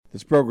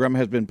This program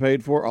has been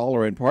paid for all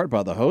or in part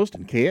by the host,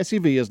 and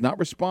KSEV is not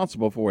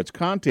responsible for its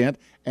content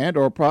and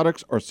or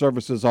products or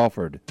services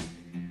offered.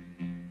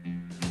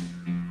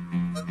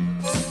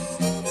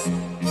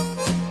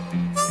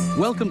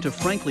 Welcome to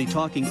Frankly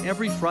Talking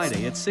every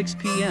Friday at 6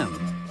 p.m.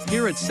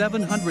 here at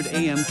 700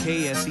 AM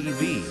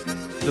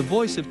KSEV, the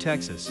voice of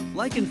Texas.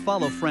 Like and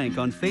follow Frank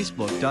on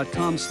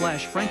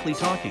Facebook.com/Frankly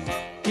Talking.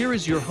 Here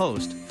is your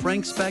host,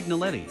 Frank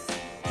Spagnoletti.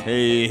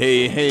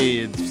 Hey,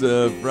 it's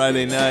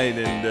Friday night,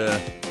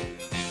 and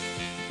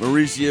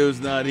Mauricio's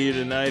not here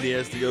tonight. He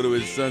has to go to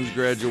his son's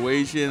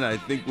graduation. I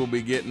think we'll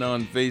be getting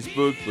on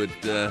Facebook, but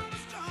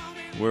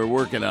we're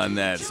working on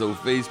that. So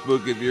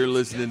Facebook, if you're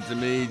listening to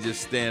me,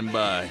 just stand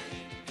by.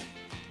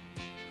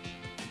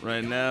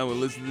 Right now, we'll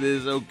listen to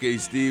this. Okay,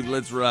 Steve,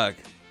 let's rock.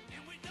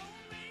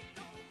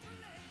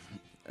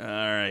 All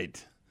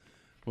right.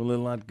 Well, a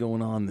lot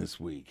going on this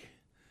week.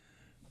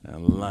 A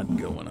lot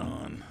going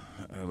on.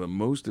 But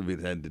most of it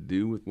had to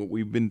do with what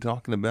we've been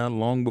talking about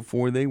long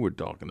before they were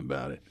talking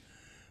about it.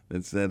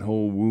 That's that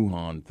whole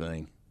Wuhan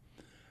thing.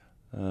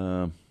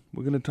 We're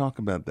going to talk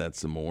about that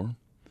some more.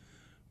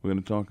 We're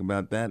going to talk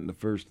about that in the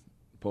first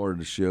part of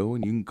the show,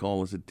 and you can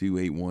call us at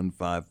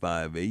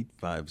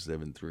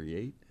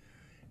 281-558-5738.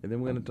 And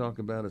then we're going to talk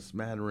about a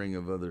smattering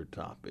of other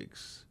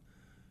topics.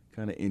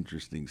 Kind of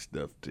interesting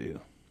stuff, too.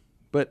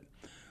 But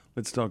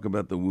let's talk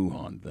about the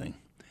Wuhan thing.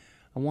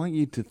 I want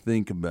you to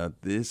think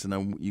about this,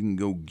 and you can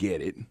go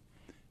get it. You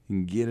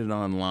can get it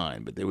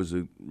online. But there was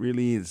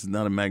it's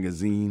not a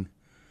magazine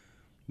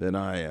that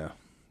I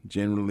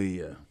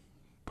generally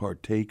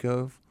partake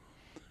of,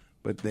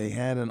 but they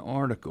had an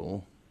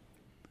article,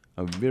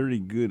 a very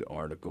good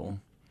article,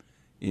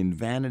 in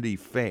Vanity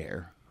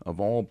Fair,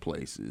 of all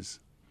places,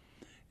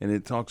 and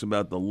it talks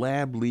about the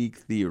lab leak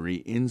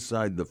theory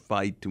inside the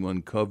fight to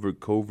uncover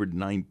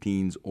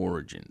COVID-19's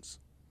origins.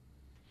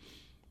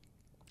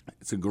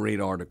 It's a great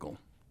article.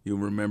 You'll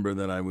remember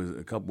that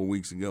a couple of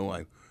weeks ago,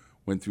 I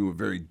went through a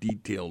very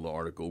detailed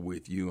article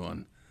with you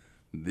on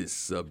this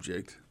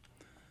subject.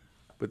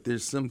 But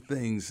there's some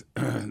things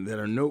that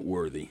are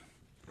noteworthy,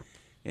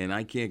 and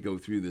I can't go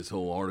through this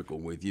whole article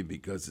with you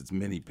because it's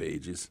many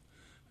pages.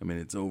 I mean,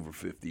 it's over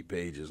 50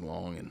 pages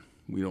long, and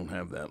we don't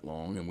have that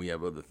long, and we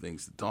have other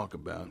things to talk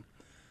about.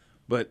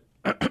 But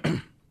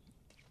I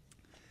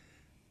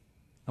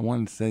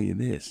wanted to tell you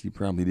this. You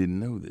probably didn't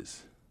know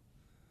this.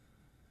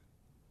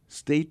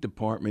 State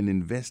Department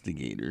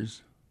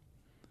investigators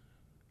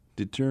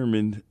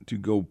determined to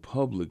go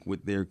public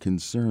with their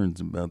concerns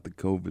about the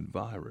COVID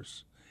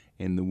virus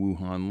and the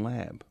Wuhan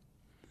lab.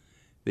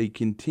 They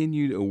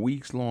continued a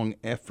weeks-long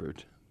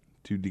effort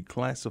to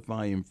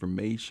declassify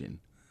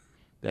information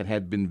that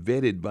had been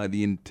vetted by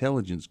the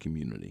intelligence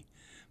community.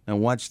 Now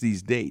watch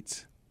these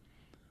dates.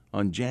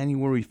 On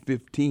January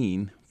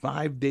 15,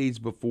 5 days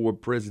before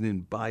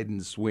President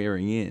Biden's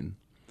swearing in,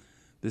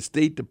 the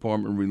State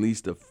Department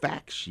released a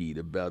fact sheet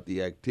about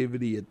the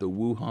activity at the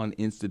Wuhan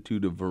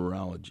Institute of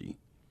Virology,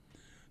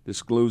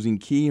 disclosing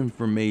key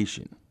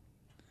information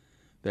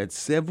that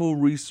several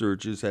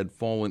researchers had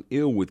fallen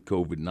ill with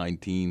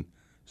COVID-19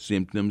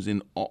 symptoms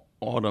in the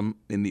autumn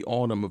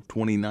of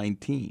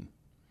 2019,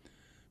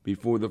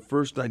 before the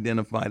first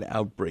identified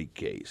outbreak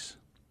case.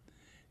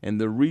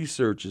 And the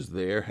researchers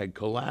there had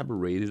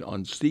collaborated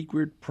on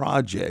secret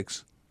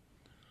projects,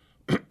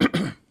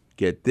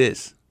 get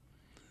this,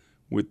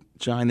 with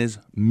China's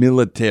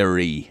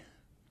military,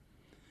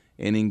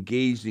 and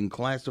engaged in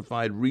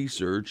classified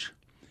research,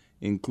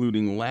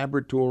 including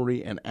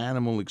laboratory and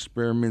animal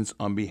experiments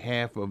on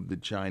behalf of the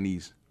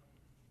Chinese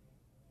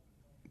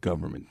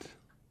government.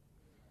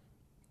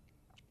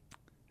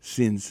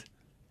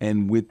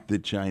 With the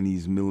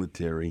Chinese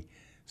military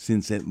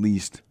since at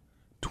least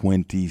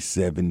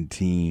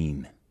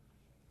 2017.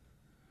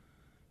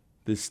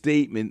 The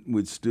statement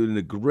withstood an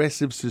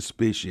aggressive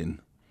suspicion,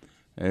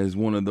 as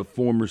one of the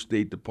former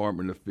State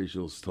Department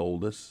officials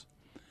told us,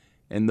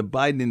 and the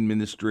Biden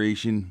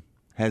administration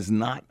has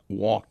not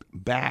walked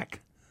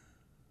back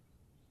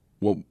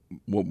what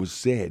was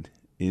said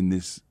in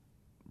this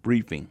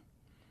briefing.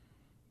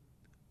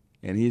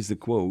 And here's the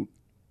quote.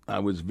 "I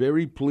was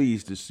very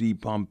pleased to see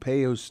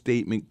Pompeo's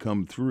statement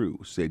come through,"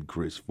 said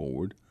Chris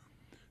Ford,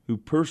 who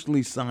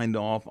personally signed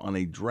off on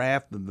a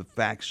draft of the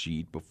fact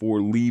sheet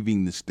before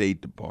leaving the State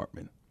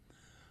Department.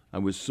 "I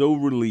was so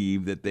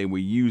relieved that they were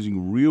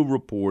using real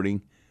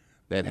reporting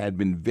that had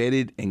been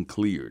vetted and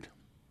cleared."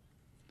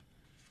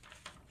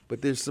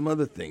 But there's some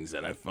other things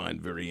that I find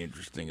very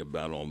interesting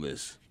about all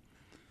this.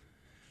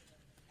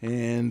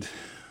 And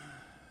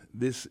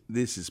this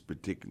is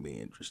particularly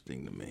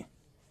interesting to me.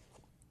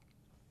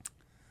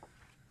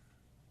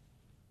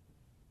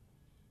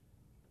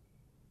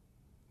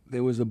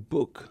 There was a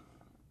book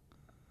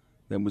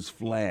that was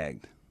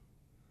flagged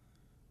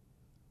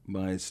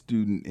by a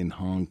student in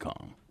Hong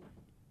Kong.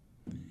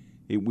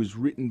 It was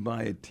written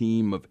by a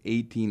team of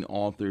 18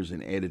 authors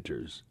and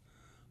editors,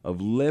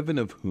 of 11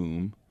 of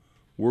whom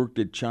worked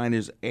at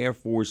China's Air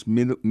Force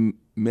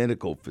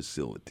Medical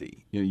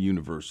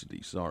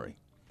University.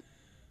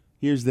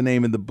 Here's the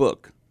name of the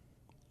book.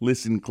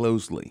 Listen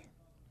closely.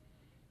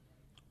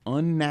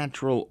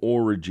 unnatural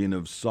origin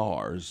of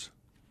SARS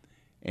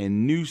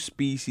and new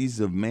species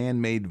of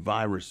man-made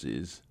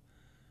viruses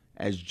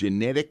as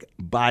genetic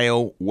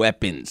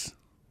bioweapons.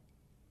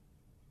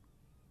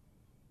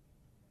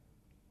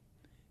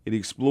 It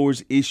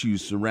explores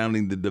issues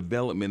surrounding the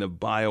development of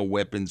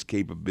bioweapons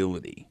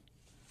capability.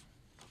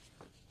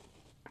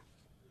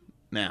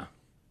 Now,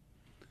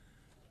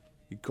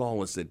 you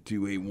call us at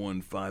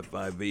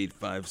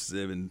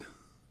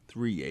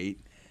 281-558-5738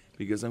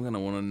 because I'm going to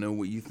want to know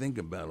what you think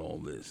about all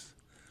this.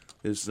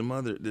 There's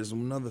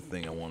another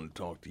thing I want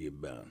to talk to you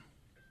about.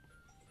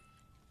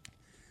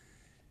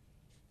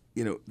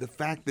 You know, the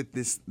fact that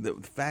this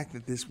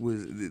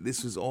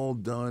was all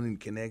done in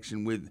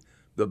connection with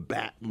the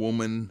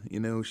Batwoman. You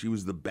know, she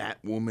was the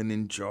Batwoman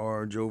in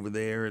charge over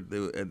there at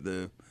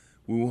the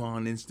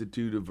Wuhan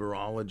Institute of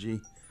Virology,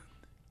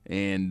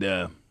 and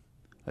I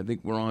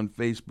think we're on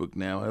Facebook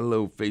now.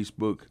 Hello,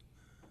 Facebook.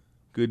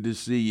 Good to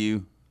see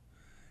you.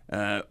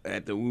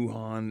 At the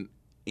Wuhan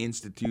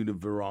Institute of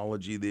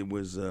Virology, there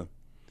was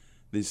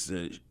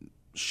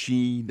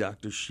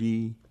Dr.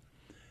 Shi.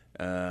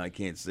 I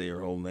can't say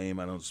her whole name.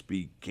 I don't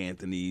speak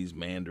Cantonese,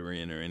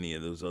 Mandarin, or any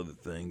of those other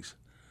things.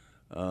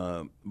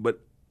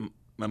 But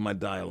my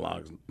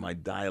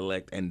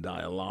dialect and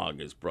dialogue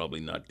is probably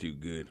not too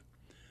good.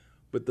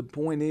 But the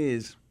point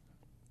is,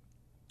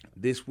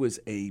 this was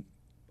it's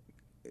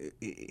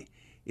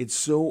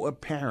so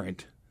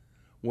apparent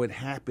what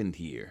happened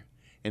here.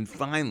 And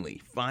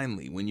finally,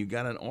 when you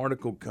got an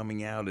article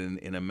coming out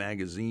in a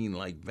magazine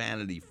like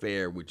Vanity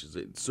Fair, which is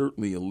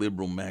certainly a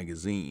liberal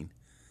magazine,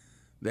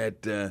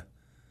 that the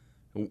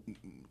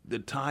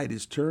tide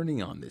is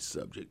turning on this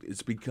subject.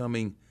 It's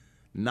becoming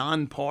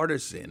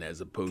nonpartisan as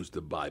opposed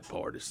to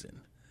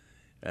bipartisan.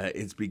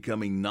 It's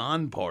becoming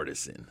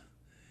nonpartisan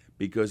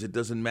because it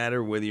doesn't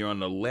matter whether you're on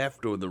the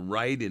left or the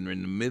right and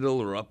in the middle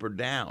or up or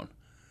down.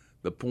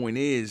 The point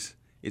is,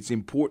 it's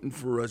important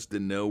for us to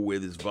know where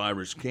this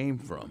virus came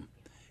from.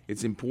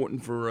 It's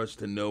important for us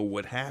to know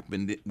what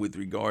happened with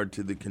regard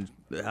to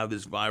how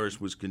this virus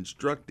was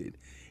constructed.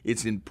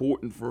 It's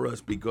important for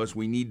us because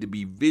we need to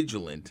be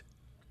vigilant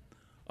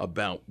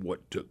about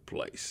what took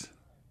place.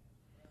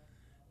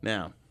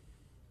 Now,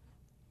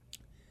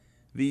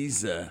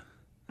 these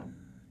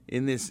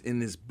in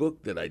this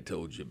book that I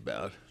told you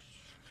about,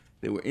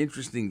 there were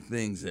interesting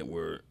things that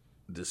were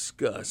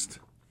discussed,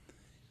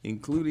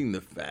 including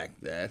the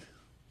fact that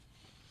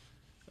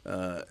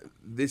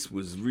this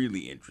was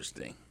really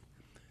interesting.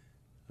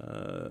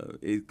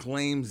 It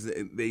claims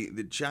that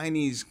the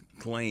Chinese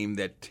claim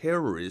that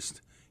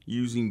terrorists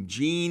using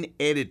gene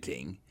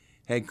editing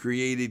had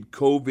created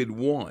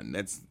COVID-1,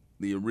 that's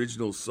the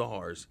original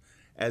SARS,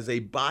 as a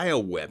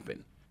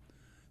bioweapon.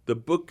 The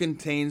book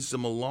contains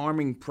some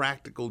alarming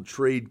practical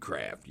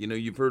tradecraft. You know,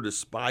 you've heard of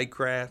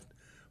spycraft,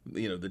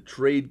 you know, the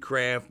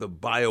tradecraft, the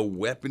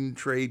bioweapon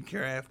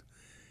tradecraft.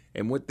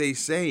 And what they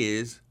say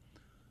is,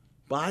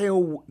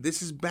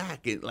 this is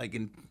back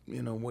in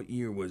what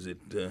year was it?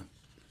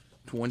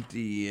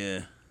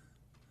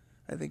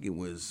 I think it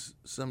was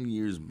some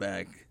years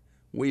back,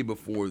 way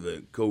before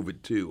the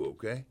COVID-2,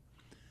 okay?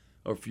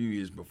 Or a few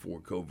years before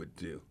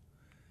COVID-2.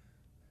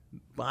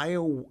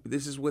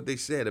 This is what they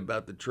said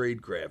about the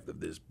tradecraft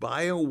of this.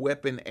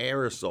 Bioweapon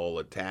aerosol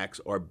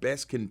attacks are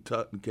best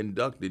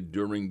conducted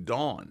during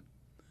dawn,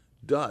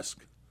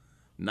 dusk,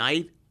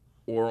 night,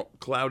 or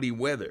cloudy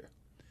weather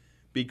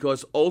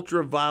because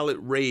ultraviolet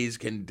rays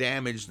can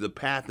damage the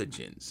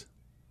pathogens.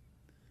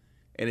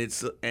 And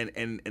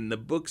the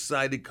book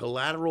cited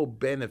collateral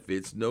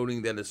benefits,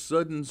 noting that a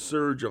sudden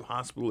surge of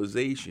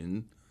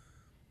hospitalizations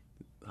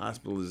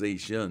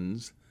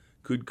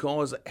could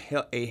cause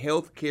a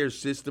healthcare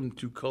system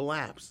to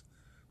collapse.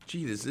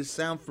 Gee, does this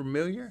sound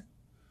familiar?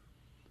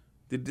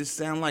 Did this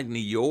sound like New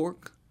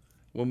York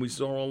when we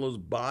saw all those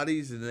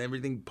bodies and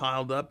everything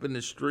piled up in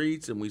the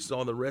streets and we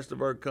saw the rest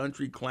of our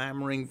country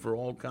clamoring for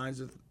all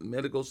kinds of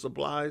medical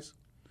supplies?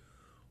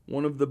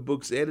 One of the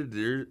book's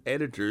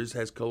editors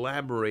has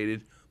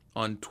collaborated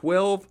on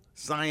 12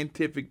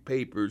 scientific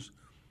papers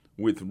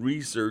with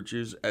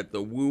researchers at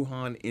the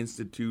Wuhan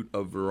Institute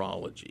of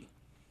Virology.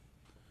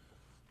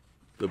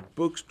 The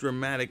book's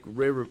dramatic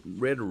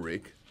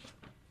rhetoric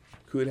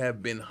could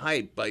have been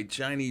hyped by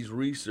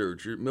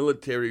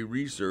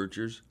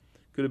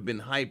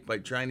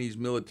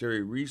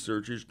military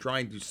researchers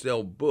trying to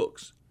sell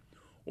books,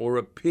 or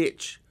a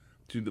pitch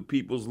to the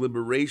People's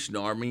Liberation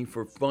Army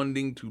for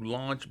funding to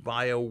launch a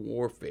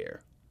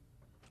biowarfare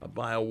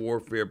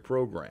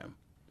program.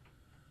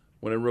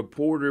 When a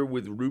reporter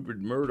with Rupert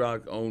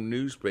Murdoch-owned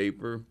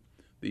newspaper,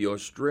 The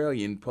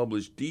Australian,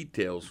 published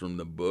details from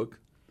the book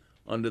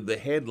under the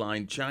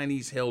headline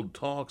Chinese-held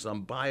talks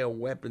on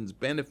bioweapons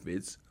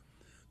benefits,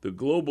 the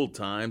Global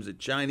Times, a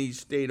Chinese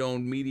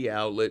state-owned media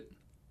outlet,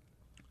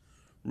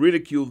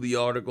 ridiculed the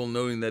article,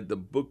 noting that the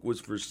book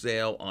was for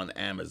sale on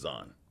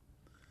Amazon.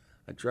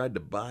 I tried to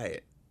buy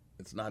it.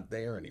 It's not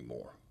there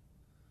anymore.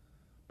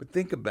 But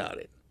think about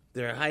it.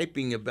 They're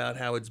hyping about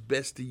how it's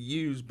best to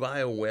use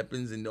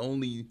bioweapons and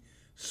only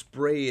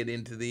spray it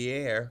into the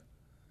air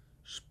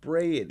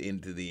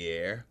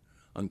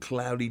on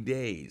cloudy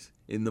days,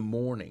 in the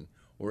morning,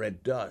 or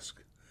at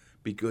dusk,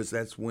 because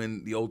that's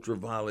when the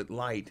ultraviolet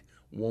light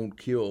won't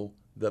kill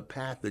the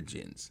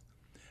pathogens.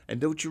 And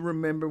don't you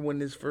remember when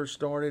this first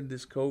started,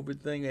 this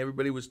COVID thing?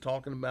 Everybody was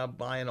talking about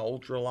buying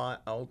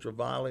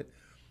ultraviolet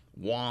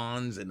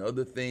wands and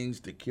other things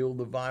to kill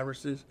the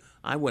viruses.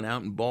 I went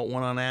out and bought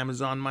one on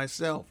Amazon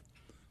myself.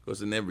 Of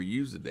course, I never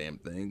used the damn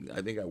thing.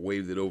 I think I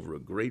waved it over a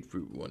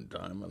grapefruit one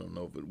time. I don't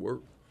know if it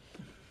worked.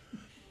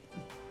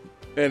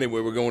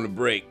 Anyway, we're going to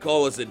break.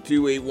 Call us at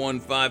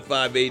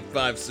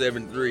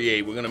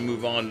 281-558-5738. We're going to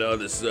move on to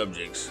other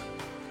subjects.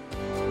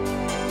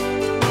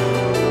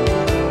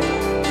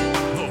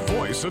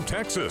 Of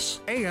Texas,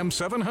 AM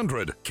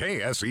 700,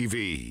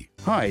 KSEV.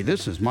 Hi,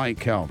 this is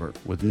Mike Calvert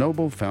with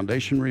Noble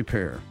Foundation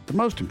Repair. The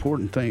most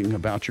important thing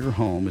about your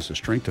home is the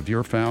strength of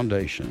your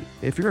foundation.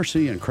 If you're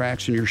seeing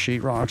cracks in your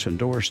sheetrocks and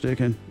doors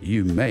sticking,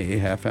 you may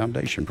have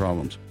foundation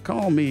problems.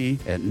 Call me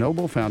at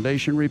Noble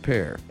Foundation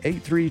Repair,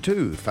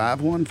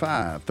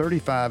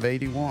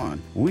 832-515-3581.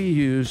 We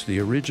use the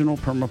original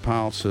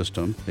Permapile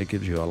system that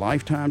gives you a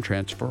lifetime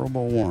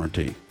transferable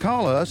warranty.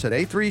 Call us at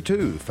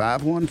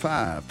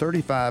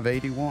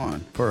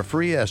 832-515-3581 for a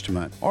free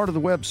estimate or to the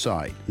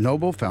website,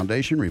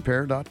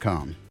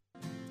 noblefoundationrepair.com.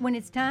 When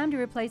it's time to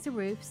replace a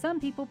roof, some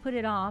people put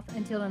it off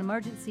until an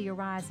emergency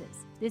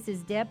arises. This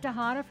is Deb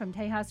Tejada from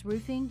Tejas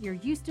Roofing, your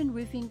Houston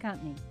roofing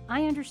company.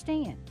 I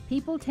understand.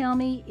 People tell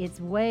me it's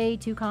way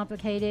too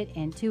complicated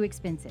and too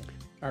expensive.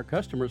 Our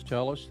customers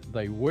tell us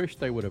they wish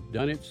they would have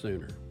done it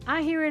sooner.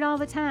 I hear it all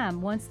the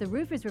time. Once the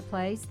roof is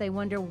replaced, they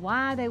wonder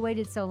why they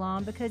waited so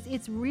long because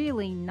it's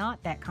really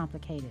not that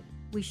complicated.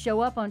 We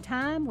show up on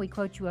time, we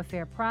quote you a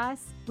fair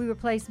price. We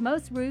replace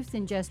most roofs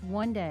in just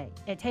one day.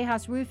 At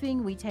Tejas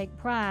Roofing, we take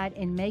pride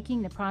in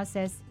making the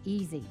process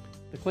easy.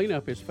 The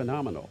cleanup is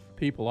phenomenal.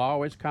 People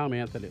always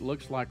comment that it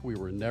looks like we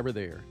were never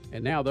there.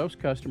 And now those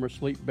customers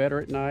sleep better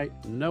at night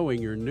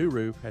knowing your new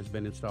roof has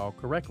been installed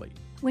correctly.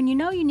 When you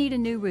know you need a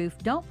new roof,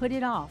 don't put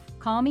it off.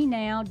 Call me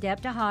now,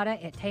 Deb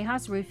Tejada at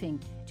Tejas Roofing,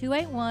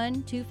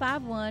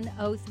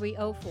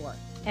 281-251-0304.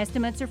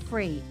 Estimates are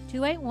free,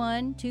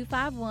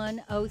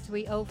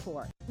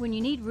 281-251-0304. When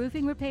you need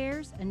roofing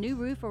repairs, a new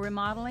roof or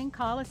remodeling,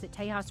 call us at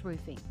Tejas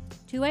Roofing,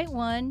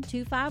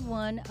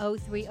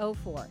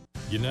 281-251-0304.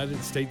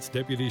 United States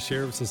Deputy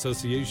Sheriff's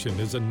Association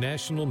is a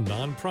national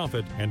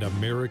nonprofit and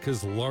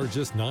America's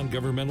largest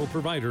non-governmental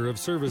provider of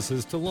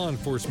services to law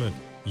enforcement.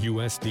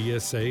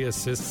 USDSA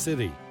assists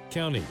city,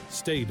 county,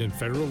 state, and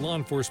federal law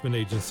enforcement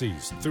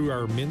agencies through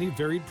our many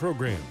varied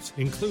programs,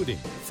 including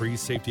free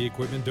safety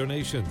equipment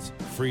donations,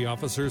 free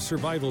officer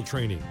survival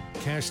training,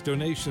 cash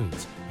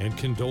donations, and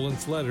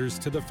condolence letters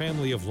to the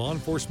family of law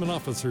enforcement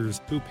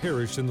officers who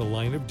perished in the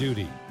line of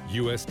duty.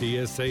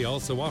 USDSA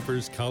also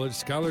offers college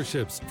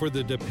scholarships for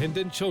the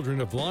dependent children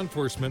of law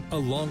enforcement,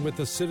 along with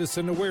a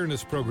citizen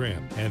awareness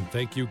program and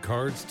thank you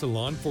cards to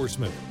law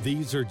enforcement.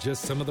 These are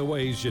just some of the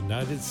ways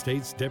United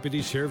States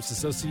Deputy Sheriff's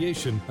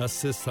Association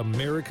assists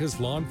America's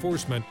law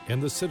enforcement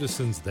and the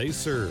citizens they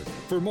serve.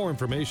 For more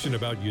information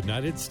about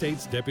United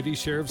States Deputy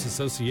Sheriff's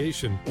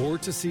Association or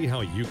to see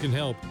how you can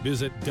help,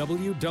 visit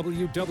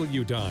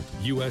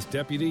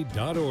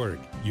www.usdeputy.org.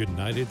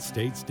 United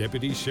States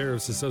Deputy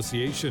Sheriff's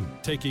Association,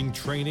 taking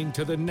training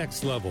to the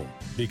next level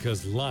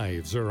because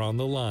lives are on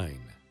the line.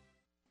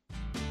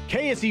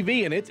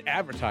 KSEV and its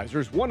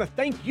advertisers want to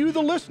thank you,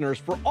 the listeners,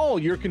 for all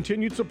your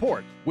continued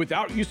support.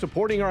 Without you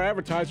supporting our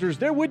advertisers,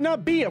 there would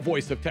not be a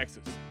Voice of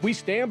Texas. We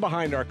stand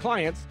behind our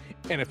clients,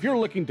 and if you're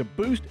looking to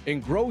boost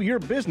and grow your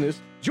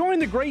business, join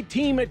the great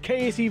team at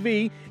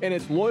KSEV and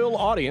its loyal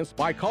audience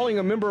by calling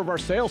a member of our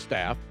sales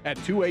staff at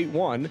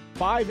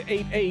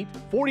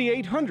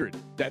 281-588-4800.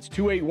 That's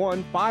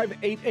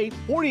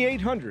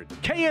 281-588-4800.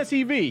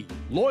 KSEV,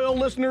 loyal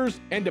listeners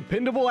and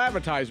dependable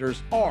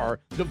advertisers are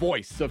the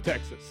Voice of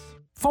Texas.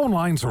 Phone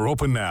lines are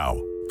open now.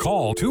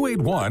 Call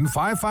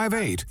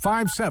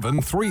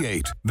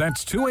 281-558-5738.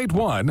 That's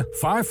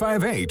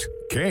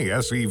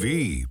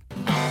 281-558-KSEV.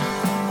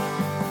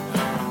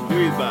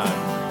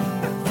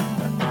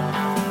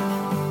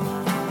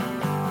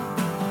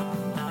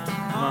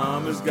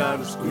 Mama's got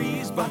a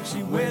squeeze box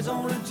she wears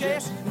on her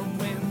chest, and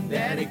when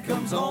Daddy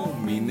comes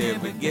home, he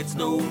never gets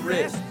no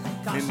rest.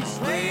 And he's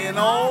playing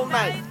all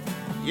night,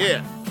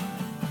 yeah,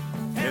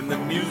 and the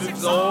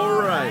music's all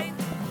right.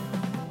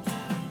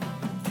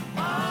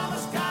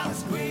 Mama's got a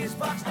squeeze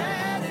box,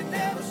 Daddy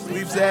never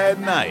sleeps at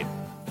night.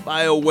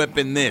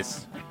 Bioweapon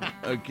this,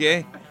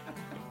 okay?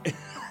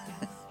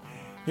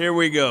 Here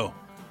we go.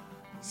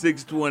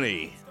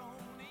 620.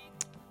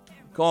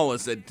 Call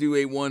us at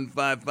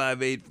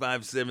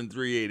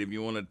 281-558-5738 if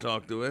you want to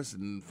talk to us.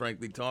 And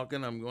frankly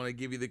talking, I'm going to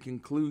give you the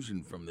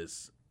conclusion from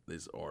this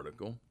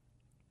article.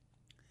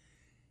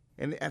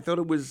 And I thought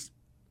it was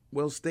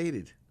well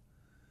stated.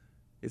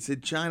 It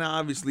said China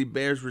obviously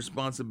bears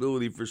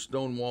responsibility for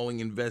stonewalling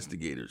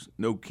investigators.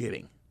 No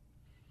kidding.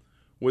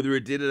 Whether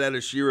it did it out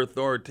of sheer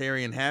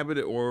authoritarian habit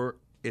or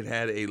it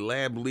had a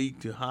lab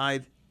leak to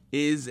hide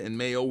is and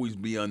may always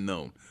be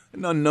unknown.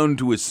 And unknown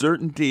to a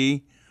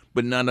certainty,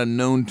 but not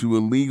unknown to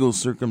illegal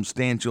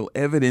circumstantial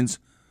evidence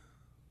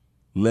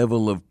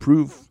level of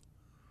proof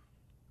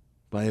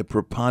by a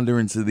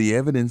preponderance of the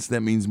evidence.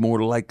 That means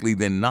more likely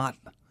than not,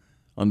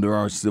 under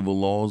our civil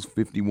laws,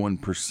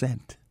 51%.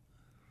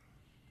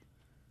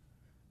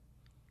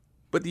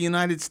 But the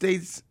United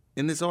States,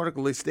 in this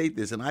article, they state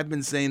this, and I've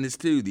been saying this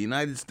too, the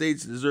United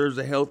States deserves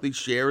a healthy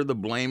share of the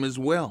blame as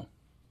well.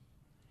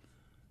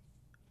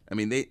 I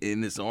mean, they,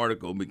 in this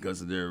article,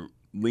 because of their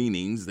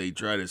leanings, they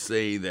try to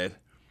say that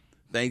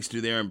thanks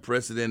to their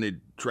unprecedented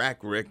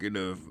track record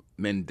of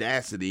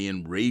mendacity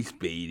and race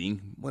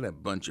baiting, what a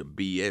bunch of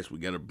BS. We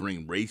got to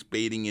bring race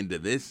baiting into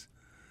this.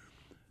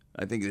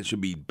 I think it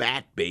should be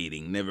bat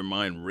baiting, never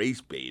mind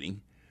race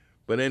baiting.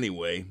 But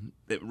anyway,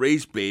 that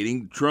race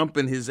baiting, Trump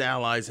and his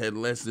allies had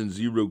less than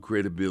zero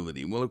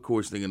credibility. Well, of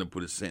course, they're going to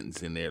put a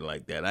sentence in there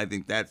like that. I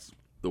think that's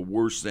the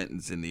worst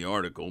sentence in the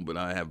article, but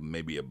I have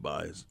maybe a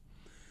bias.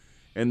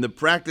 And the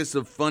practice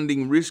of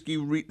funding risky,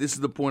 this is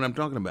the point I'm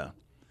talking about.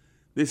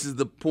 This is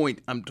the point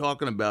I'm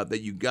talking about,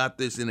 that you got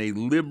this in a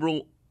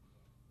liberal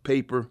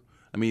paper,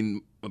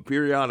 a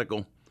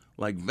periodical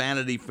like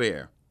Vanity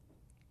Fair.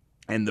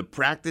 And the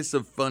practice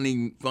of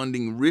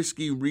funding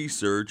risky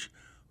research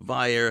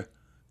via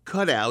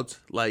cutouts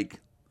like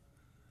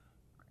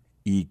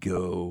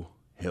Eco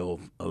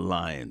Health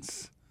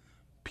Alliance,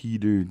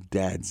 Peter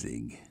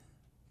Daszak.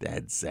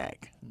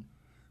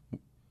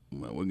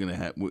 Well,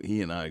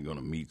 he and I are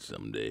gonna meet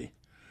someday.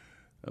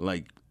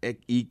 Like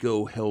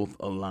Eco Health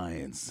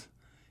Alliance,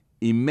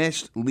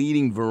 enmeshed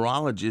leading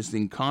virologists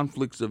in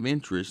conflicts of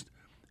interest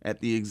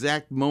at the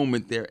exact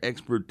moment their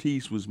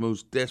expertise was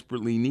most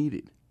desperately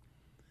needed.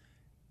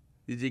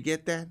 Did you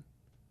get that?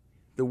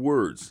 The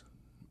words.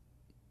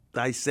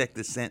 Dissect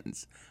the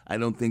sentence. I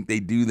don't think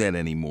they do that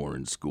anymore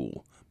in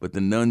school. But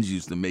the nuns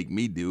used to make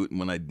me do it, and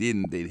when I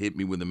didn't, they'd hit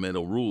me with a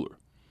metal ruler.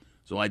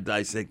 So I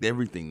dissect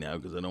everything now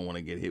because I don't want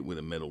to get hit with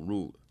a metal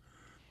ruler.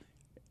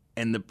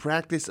 And the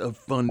practice of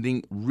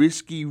funding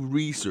risky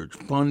research.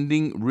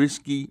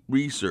 The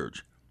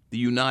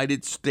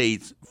United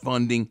States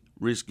funding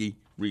risky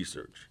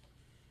research.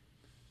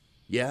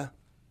 Yeah,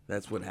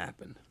 that's what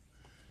happened.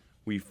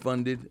 We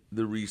funded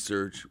the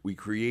research. We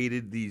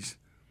created these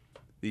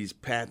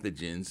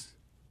pathogens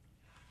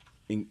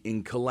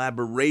in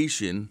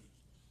collaboration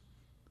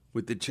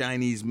with the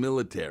Chinese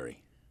military.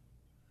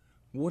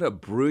 What a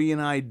brilliant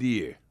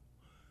idea.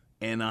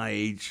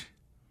 NIH,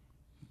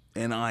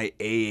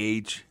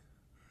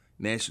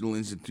 National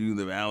Institute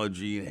of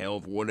Allergy and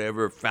Health,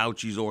 whatever,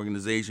 Fauci's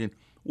organization.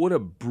 What a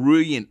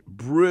brilliant,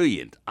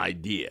 brilliant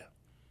idea.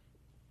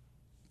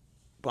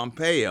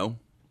 Pompeo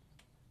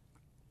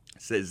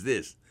says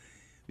this: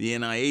 the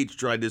NIH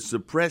tried to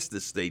suppress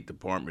the State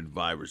Department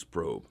virus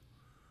probe.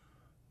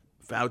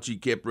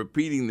 Fauci kept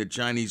repeating the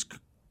Chinese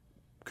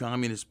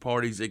Communist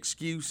Party's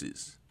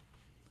excuses.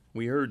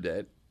 We heard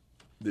that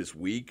this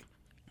week.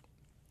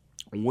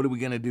 What are we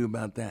going to do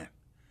about that?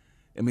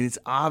 I mean, it's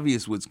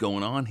obvious what's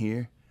going on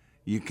here.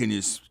 Can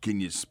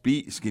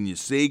you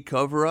say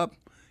cover up?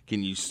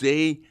 Can you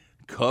say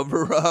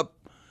cover up?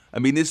 I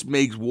mean, this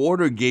makes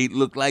Watergate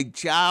look like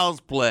child's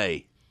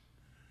play.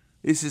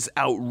 This is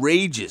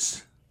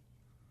outrageous.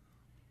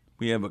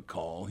 We have a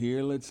call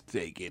here. Let's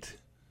take it.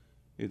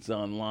 It's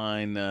on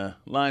line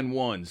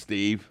 1,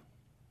 Steve.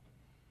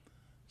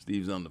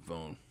 Steve's on the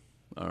phone.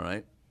 All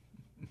right.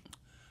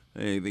 I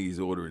think he's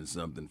ordering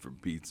something for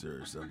pizza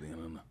or something. I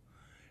don't know.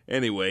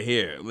 Anyway,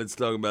 here, let's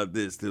talk about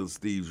this till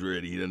Steve's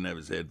ready. He doesn't have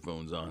his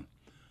headphones on.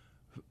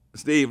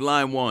 Steve,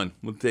 line 1.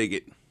 We'll take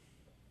it.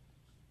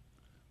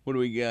 What do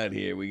we got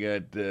here? We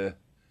got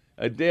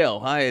Adele.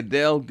 Hi,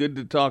 Adele. Good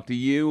to talk to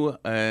you,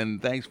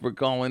 and thanks for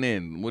calling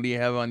in. What do you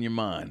have on your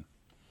mind?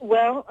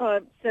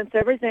 Well, since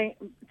everything,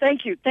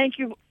 thank you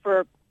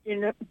for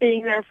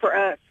being there for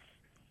us.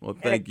 Well,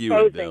 thank you,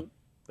 Adele.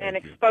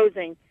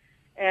 Exposing.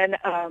 And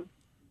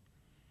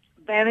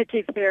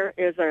Vanity Fair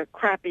is a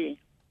crappy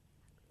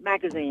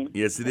magazine.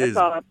 Yes, it is.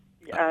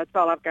 That's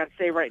all I've got to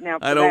say right now.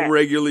 I don't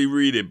regularly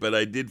read it, but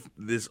I did.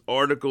 This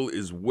article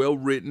is well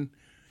written,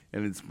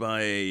 and it's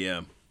by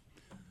a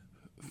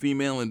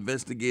female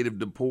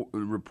investigative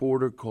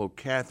reporter called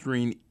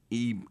Catherine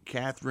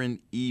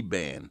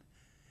Eban.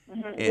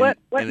 Mm-hmm.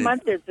 What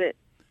month is it?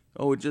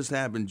 Oh, it just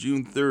happened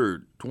June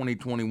 3rd,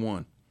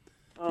 2021.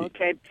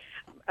 Okay.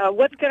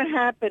 What's going to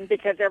happen,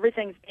 because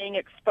everything's being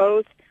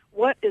exposed?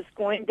 What is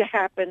going to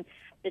happen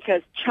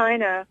because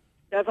China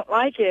doesn't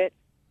like it,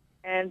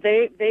 and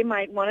they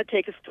might want to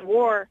take us to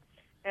war,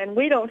 and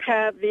we don't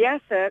have the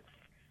assets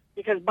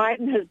because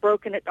Biden has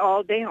broken it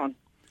all down.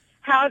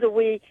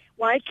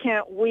 Why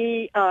can't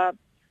we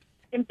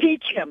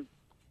impeach him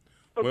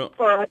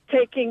for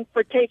taking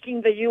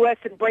the U.S.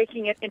 and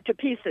breaking it into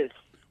pieces?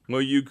 Well,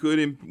 we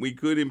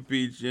could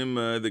impeach him.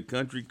 The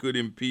country could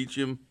impeach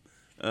him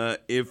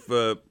if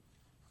the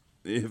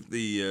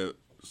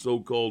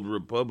so-called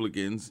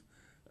Republicans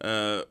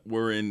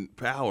were in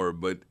power.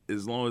 But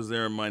as long as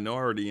they're a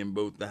minority in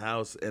both the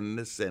House and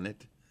the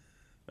Senate,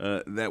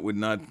 that would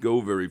not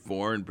go very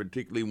far. And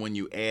particularly when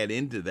you add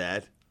into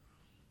that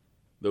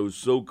those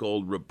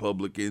so-called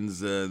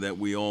Republicans that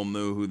we all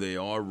know who they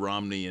are,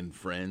 Romney and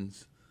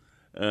friends.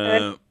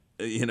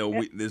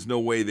 there's no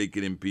way they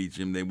could impeach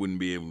him. They wouldn't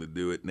be able to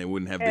do it, and they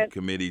wouldn't have the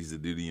committees to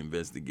do the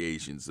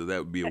investigation. So that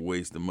would be a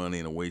waste of money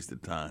and a waste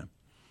of time.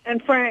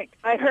 And Frank,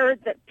 I heard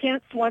that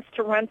Pence wants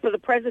to run for the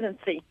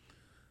presidency.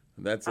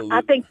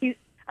 I think he's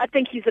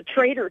a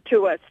traitor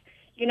to us.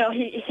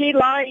 He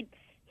lied.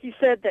 He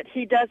said that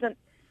he doesn't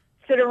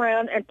sit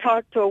around and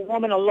talk to a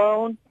woman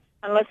alone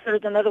unless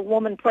there's another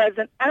woman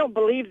present. I don't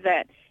believe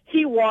that.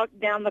 He walked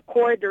down the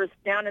corridors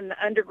down in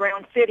the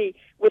underground city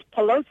with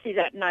Pelosi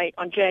that night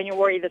on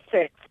January the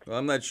 6th. Well,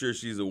 I'm not sure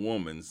she's a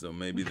woman, so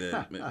maybe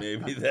that's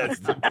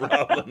the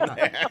problem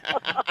there.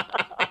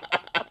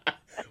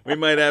 We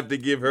might have to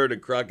give her the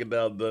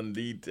Crocodile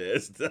Dundee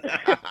test.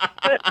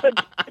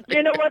 but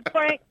you know what,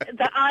 Frank?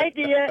 The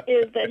idea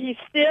is that he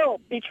still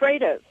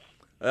betrayed us.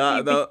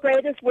 He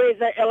betrayed us with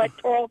the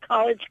Electoral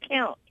College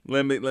count.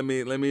 Let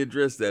me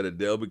address that,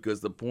 Adele,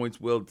 because the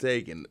point's well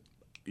taken.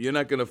 You're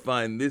not going to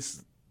find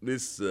this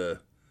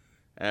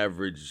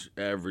average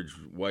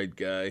white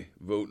guy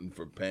voting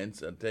for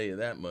Pence. I'll tell you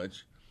that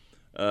much.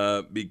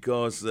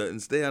 Because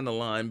and stay on the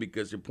line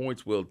because your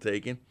point's well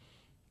taken.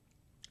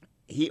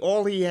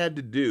 All he had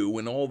to do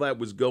when all that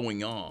was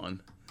going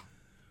on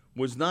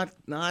was not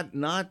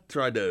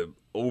try to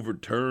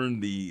overturn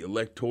the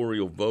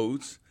electoral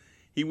votes.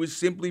 He was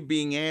simply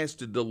being asked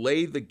to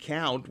delay the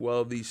count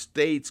while the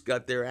states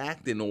got their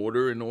act in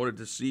order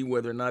to see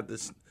whether or not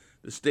the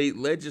state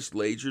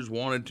legislatures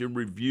wanted to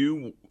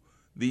review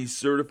the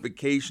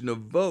certification of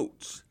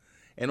votes.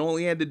 And all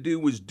he had to do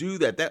was do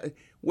that.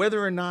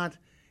 Whether or not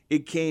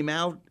it came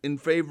out in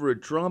favor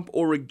of Trump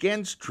or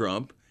against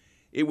Trump,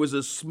 it was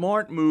a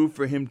smart move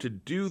for him to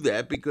do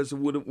that because it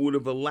would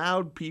have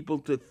allowed people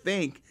to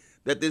think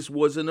that this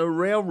wasn't a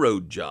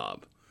railroad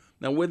job.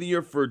 Now, whether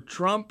you're for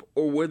Trump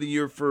or whether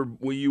you were for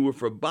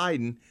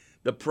Biden,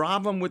 the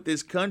problem with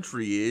this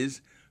country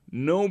is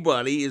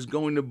nobody is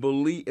going to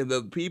believe,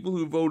 the people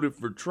who voted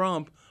for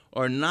Trump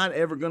are not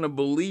ever going to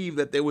believe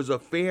that there was a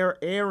fair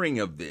airing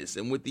of this.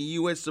 And with the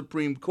U.S.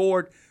 Supreme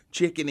Court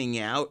chickening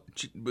out,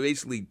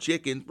 basically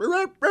chickens,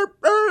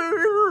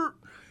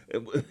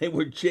 they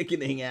were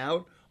chickening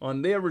out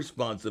on their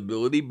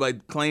responsibility by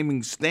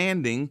claiming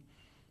standing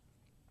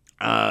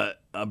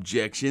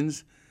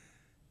objections.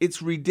 It's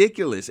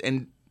ridiculous.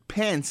 And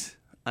Pence,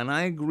 and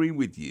I agree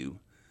with you,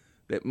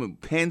 that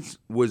Pence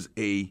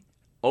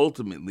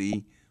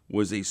ultimately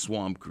was a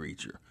swamp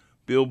creature.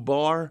 Bill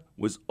Barr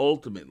was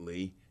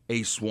ultimately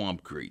a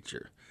swamp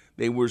creature.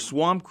 They were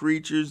swamp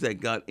creatures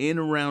that got in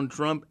around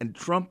Trump, and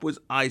Trump was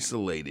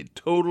isolated,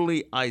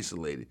 totally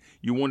isolated.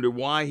 You wonder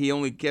why he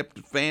only kept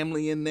a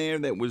family in there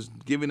that was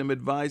giving him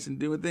advice and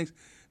doing things?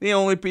 The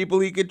only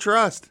people he could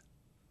trust.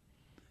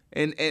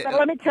 But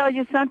let me tell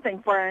you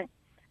something, Frank.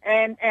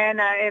 And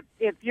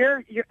if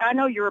you're, I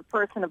know you're a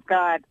person of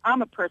God.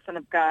 I'm a person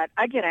of God.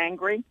 I get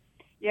angry,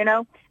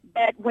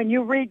 But when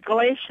you read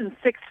Galatians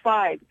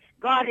 6:5,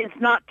 God is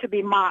not to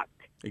be mocked.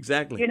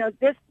 Exactly.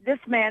 This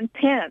man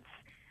Pence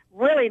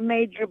really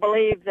made you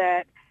believe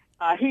that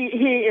he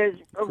is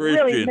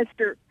really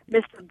Mr.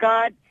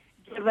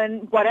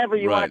 God-given, whatever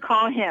you want to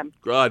call him.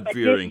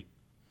 God-fearing.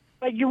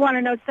 But you want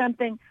to know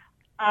something?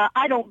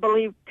 I don't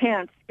believe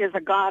Pence is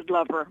a God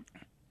lover.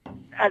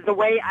 The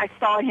way I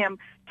saw him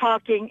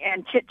talking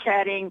and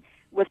chit-chatting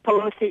with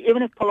Pelosi,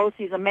 even if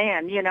Pelosi's a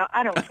man,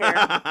 I don't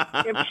care.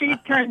 If she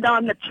turned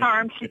on the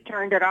charm, she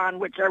turned it on,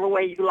 whichever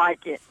way you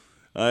like it.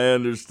 I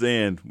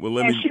understand.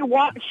 Well, she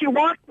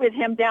walked with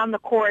him down the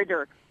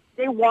corridor.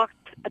 They walked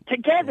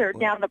together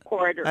down the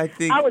corridor.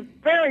 I was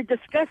very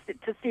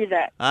disgusted to see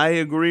that. I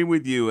agree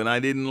with you, and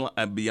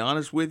I'll be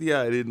honest with you,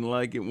 I didn't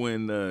like it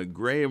when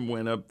Graham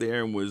went up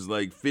there and was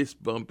like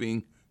fist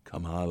bumping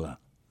Kamala.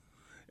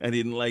 I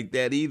didn't like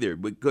that either,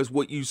 because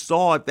what you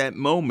saw at that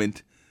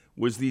moment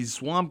was these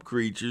swamp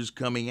creatures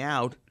coming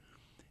out,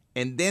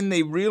 and then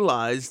they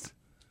realized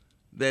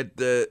that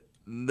the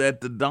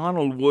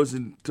Donald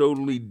wasn't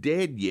totally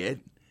dead yet,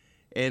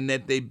 and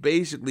that they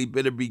basically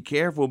better be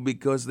careful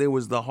because there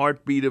was the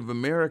heartbeat of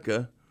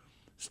America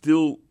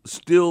still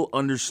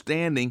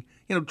understanding.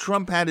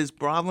 Trump had his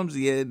problems.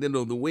 He had,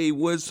 the way he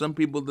was. Some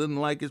people didn't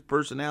like his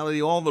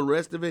personality. All the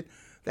rest of it,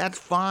 that's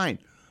fine.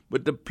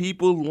 But the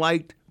people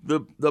liked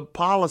the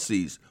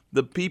policies.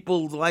 The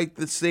people liked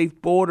the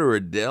safe border,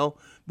 Adele.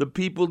 The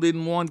people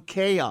didn't want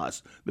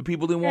chaos. The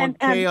people didn't want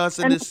chaos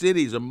in the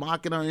cities or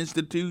mocking our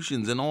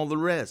institutions and all the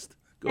rest.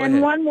 Go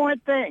ahead. One more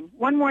thing.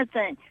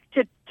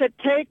 To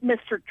take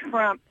Mr.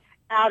 Trump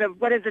out of,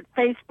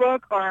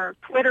 Facebook or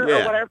Twitter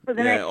or whatever for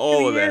the next 2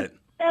 all of years,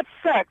 that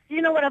sucks.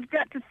 You know what I've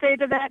got to say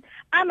to that?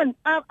 I'm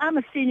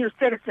a senior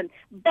citizen,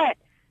 but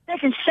they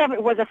can shove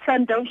it where the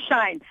sun don't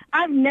shine.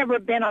 I've never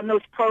been on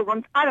those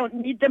programs. I don't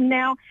need them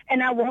now,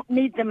 and I won't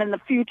need them in the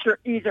future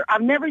either.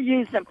 I've never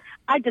used them.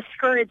 I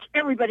discourage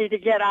everybody to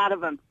get out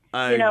of them.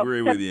 I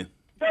agree with you.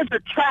 Those are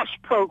trash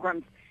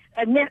programs.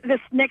 And this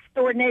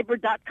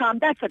nextdoorneighbor.com,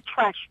 that's a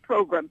trash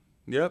program.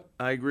 Yep,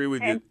 I agree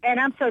with you. And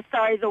I'm so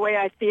sorry the way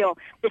I feel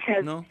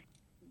because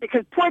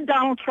poor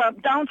Donald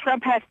Trump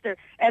has to,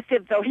 as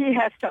if though he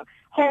has to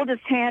hold his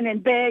hand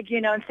and beg,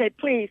 and say,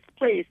 please,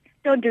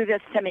 don't do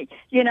this to me,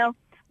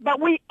 But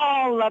we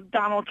all love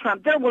Donald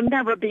Trump. There will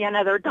never be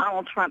another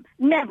Donald Trump.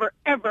 Never,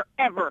 ever,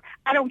 ever.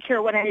 I don't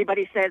care what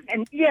anybody says.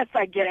 And yes,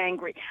 I get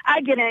angry.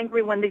 I get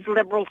angry when these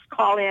liberals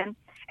call in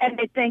and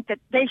they think that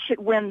they should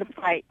win the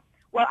fight.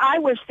 Well, I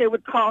wish they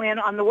would call in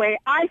on the way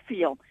I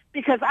feel,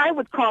 because I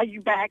would call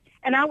you back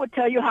and I would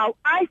tell you how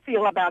I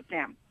feel about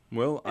them.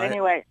 Well,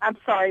 anyway, I'm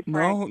sorry,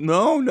 Frank.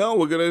 No.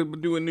 We're going to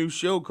do a new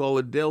show called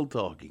Adele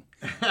Talking.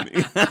 No.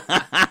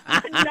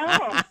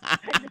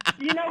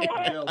 You know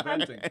what?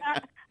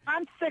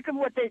 I'm sick of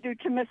what they do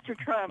to Mr.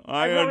 Trump.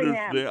 I really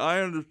am.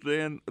 I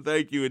understand.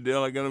 Thank you,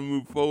 Adele. I got to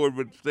move forward,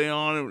 but stay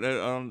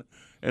on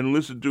and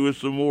listen to us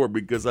some more,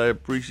 because I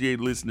appreciate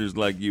listeners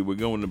like you. We're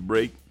going to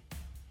break.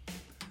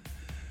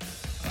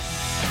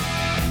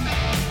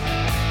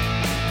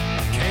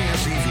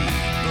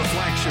 KSEV, the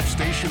flagship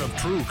station of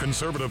true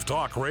conservative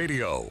talk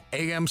radio.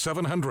 AM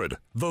 700,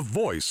 the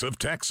voice of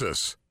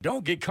Texas.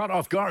 Don't get caught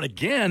off guard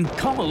again.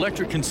 Call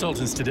Electric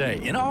Consultants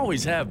today and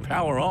always have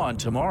power on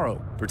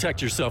tomorrow.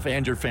 Protect yourself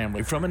and your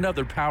family from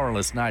another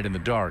powerless night in the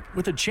dark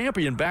with a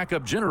champion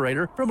backup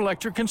generator from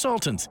Electric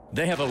Consultants.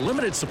 They have a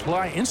limited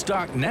supply in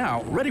stock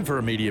now, ready for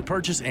immediate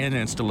purchase and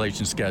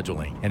installation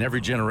scheduling. And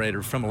every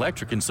generator from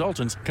Electric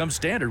Consultants comes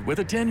standard with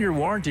a 10-year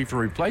warranty for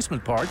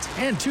replacement parts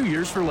and 2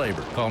 years for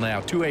labor. Call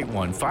now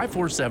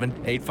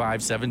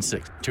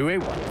 281-547-8576.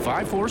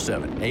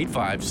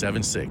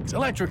 281-547-8576.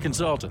 Electric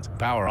Consultants.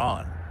 Power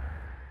on.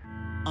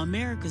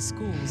 America's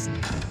schools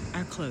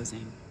are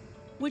closing,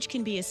 which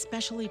can be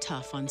especially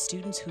tough on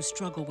students who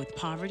struggle with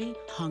poverty,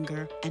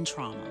 hunger, and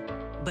trauma.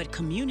 But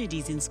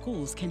Communities in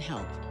Schools can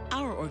help.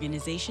 Our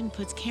organization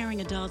puts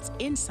caring adults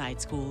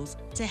inside schools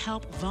to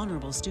help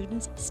vulnerable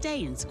students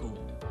stay in school.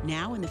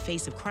 Now, in the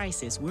face of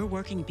crisis, we're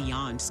working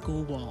beyond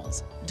school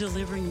walls,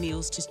 delivering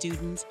meals to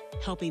students,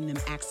 helping them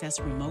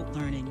access remote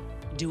learning,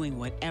 doing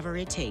whatever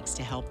it takes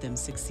to help them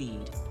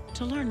succeed.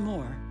 To learn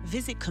more,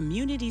 visit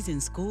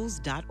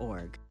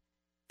communitiesinschools.org.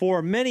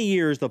 For many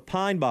years, the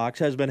Pine Box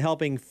has been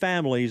helping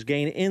families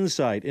gain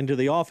insight into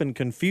the often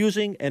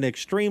confusing and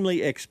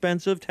extremely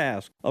expensive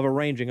task of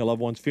arranging a loved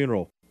one's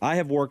funeral. I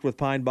have worked with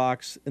Pine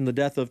Box in the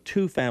death of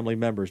 2 family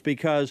members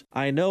because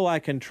I know I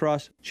can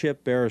trust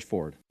Chip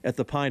Beresford at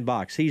the Pine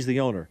Box. He's the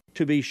owner.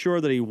 To be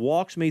sure that he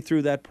walks me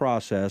through that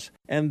process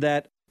and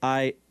that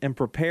I am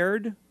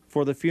prepared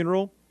for the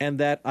funeral and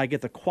that I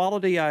get the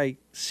quality I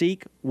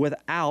seek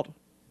without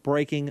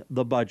breaking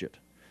the budget.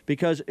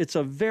 Because it's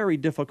a very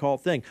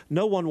difficult thing.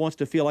 No one wants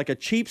to feel like a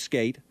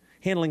cheapskate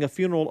handling a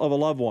funeral of a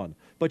loved one,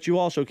 but you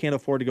also can't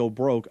afford to go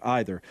broke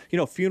either. You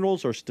know,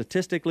 funerals are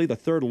statistically the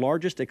 3rd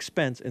largest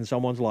expense in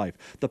someone's life.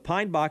 The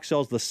Pine Box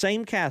sells the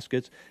same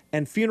caskets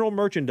and funeral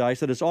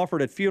merchandise that is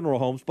offered at funeral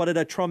homes, but at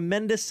a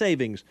tremendous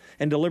savings,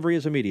 and delivery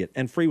is immediate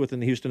and free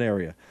within the Houston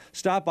area.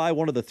 Stop by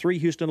one of the 3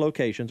 Houston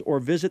locations or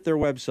visit their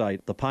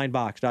website,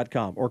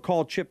 thepinebox.com, or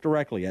call Chip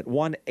directly at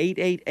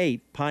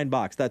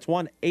 1-888-PINE-BOX. That's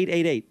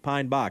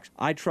 1-888-PINE-BOX.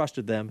 I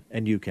trusted them,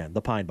 and you can.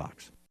 The Pine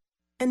Box.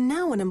 And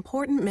now an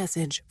important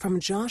message from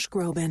Josh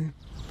Groban.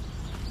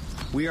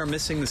 We are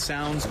missing the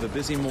sounds of a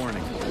busy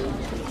morning,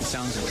 the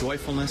sounds of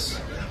joyfulness,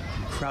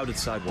 crowded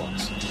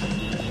sidewalks.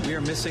 We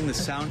are missing the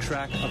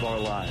soundtrack of our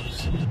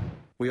lives.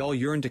 We all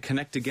yearn to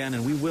connect again,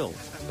 and we will,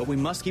 but we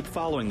must keep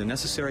following the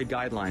necessary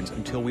guidelines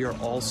until we are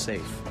all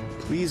safe.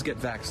 Please get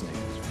vaccinated.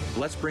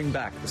 Let's bring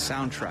back the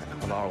soundtrack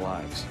of our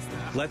lives.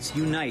 Let's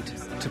unite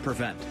to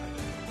prevent.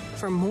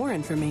 For more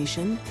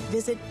information,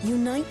 visit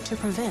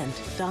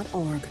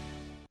unitetoprevent.org.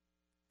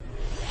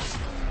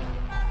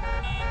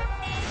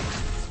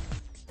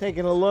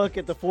 Taking a look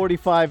at the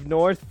 45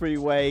 North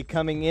Freeway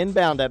coming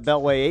inbound at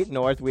Beltway 8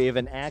 North, we have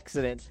an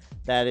accident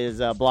that is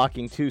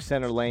blocking 2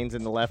 center lanes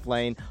in the left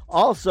lane.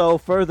 Also,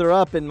 further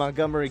up in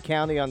Montgomery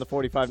County on the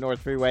 45 North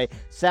Freeway,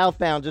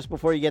 southbound just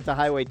before you get to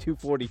Highway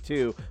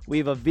 242, we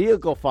have a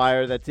vehicle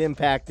fire that's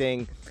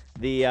impacting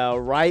the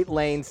right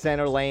lane,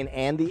 center lane,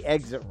 and the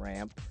exit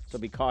ramp. So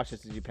be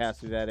cautious as you pass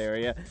through that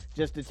area.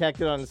 Just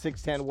detected on the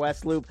 610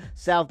 West Loop,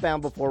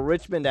 southbound before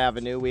Richmond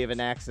Avenue. We have an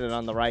accident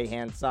on the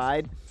right-hand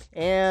side.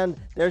 And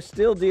they're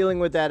still dealing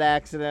with that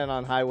accident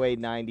on Highway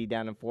 90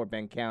 down in Fort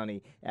Bend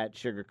County at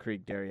Sugar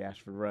Creek, Dairy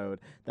Ashford Road.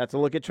 That's a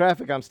look at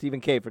traffic. I'm Stephen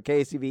K. for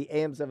KSEV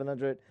AM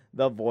 700,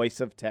 the voice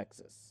of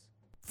Texas.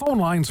 Phone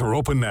lines are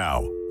open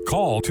now.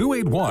 Call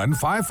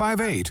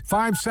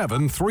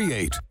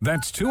 281-558-5738.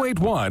 That's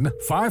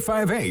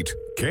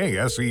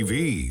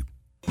 281-558-KSEV.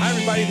 Hi,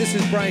 everybody. This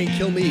is Brian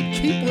Kilmeade.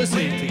 Keep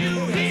listening to you.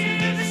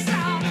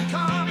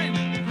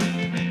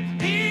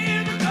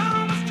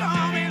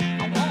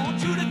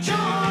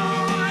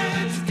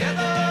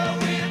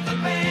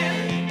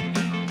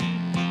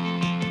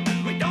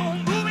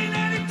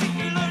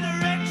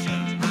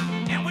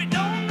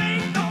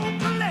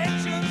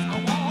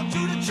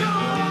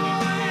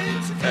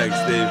 Thanks,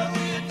 Steve.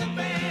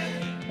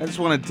 I just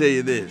want to tell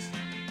you this.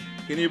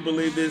 Can you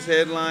believe this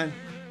headline?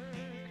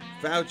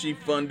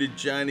 Fauci-funded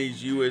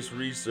Chinese-U.S.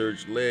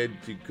 research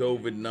led to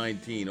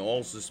COVID-19.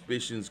 All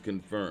suspicions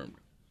confirmed.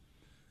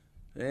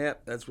 Yeah,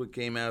 that's what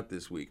came out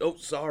this week. Oh,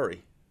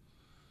 sorry.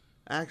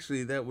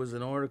 Actually, that was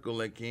an article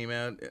that came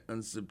out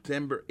on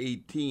September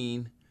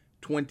 18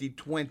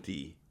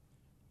 2020,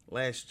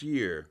 last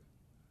year.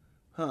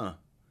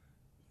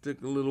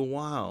 Took a little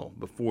while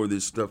before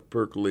this stuff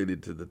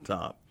percolated to the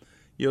top.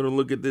 You ought to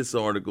look at this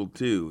article,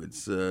 too.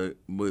 It's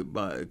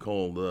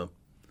called,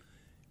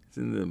 it's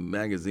in the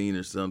magazine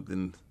or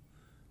something,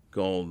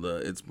 called,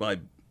 it's by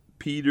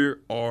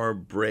Peter R.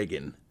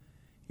 Breggin.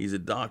 He's a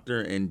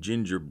doctor, and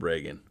Ginger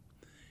Breggin.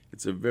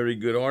 It's a very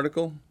good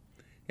article,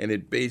 and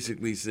it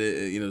basically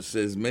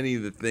says many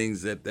of the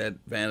things that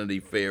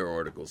Vanity Fair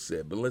article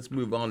said. But let's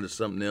move on to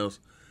something else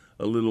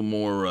a little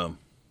more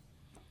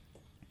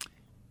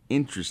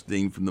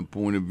interesting from the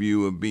point of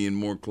view of being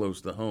more close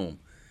to home.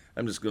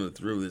 I'm just going to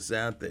throw this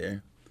out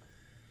there.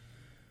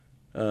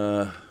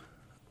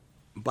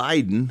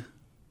 Biden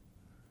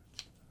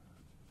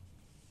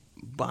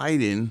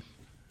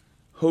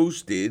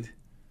hosted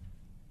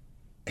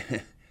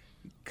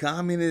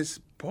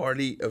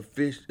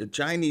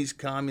Chinese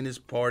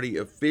Communist Party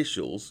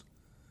officials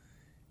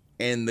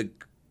and the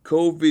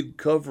COVID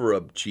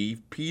cover-up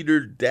chief,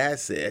 Peter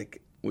Daszak,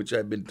 which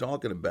I've been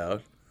talking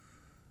about,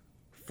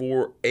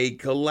 for a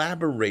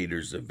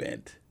collaborators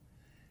event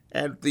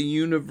at the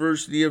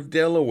University of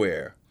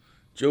Delaware,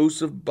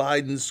 Joseph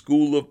Biden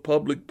School of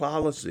Public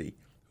Policy.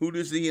 Who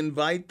does he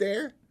invite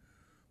there?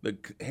 The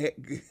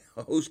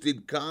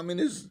hosted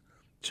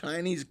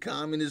Chinese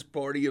Communist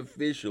Party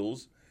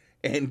officials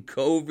and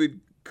COVID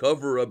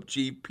cover-up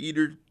chief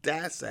Peter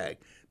Daszak.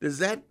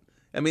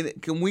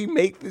 Can we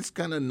make this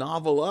kind of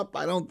novel up?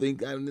 I don't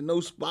think,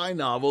 no spy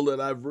novel that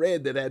I've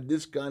read that had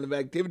this kind of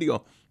activity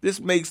going. This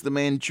makes the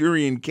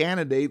Manchurian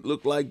Candidate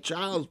look like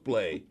child's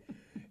play.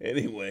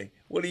 Anyway,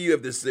 what do you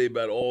have to say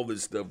about all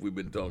this stuff we've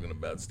been talking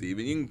about,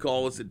 Stephen? You can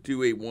call us at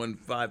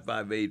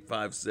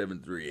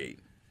 281-558-5738.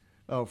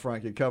 Oh,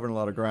 Frank, you're covering a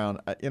lot of ground.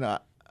 I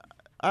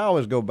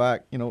always go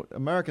back.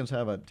 Americans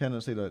have a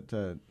tendency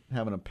to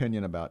have an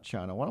opinion about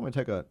China. Why don't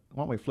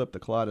we flip the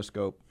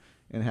kaleidoscope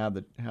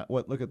and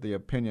look at the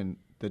opinion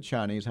the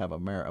Chinese have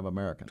of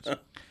Americans?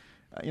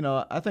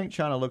 I think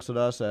China looks at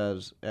us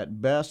at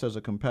best as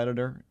a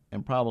competitor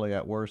and probably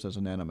at worst as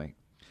an enemy.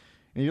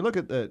 And you look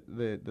at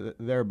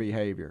their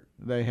behavior.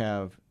 They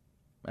have,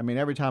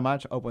 every time I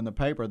open the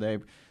paper, they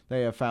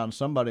have found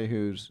somebody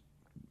who's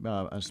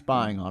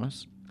spying on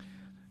us.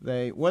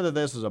 Whether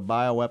this is a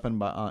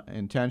bioweapon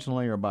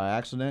intentionally or by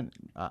accident,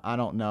 I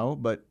don't know,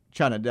 but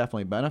China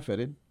definitely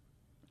benefited.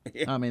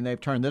 Yeah. They've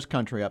turned this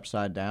country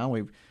upside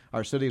down.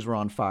 Our cities were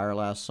on fire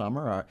last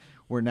summer.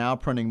 We're now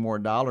printing more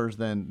dollars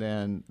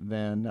than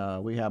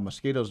we have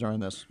mosquitoes during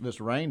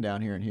this rain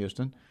down here in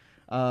Houston.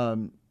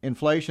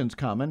 Inflation's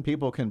coming.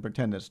 People can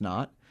pretend it's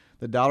not.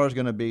 The dollar's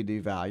going to be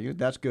devalued.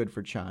 That's good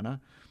for China.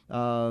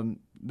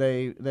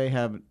 They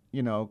have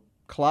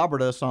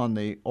clobbered us on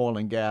the oil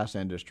and gas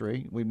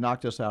industry. We've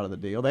knocked us out of the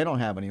deal. They don't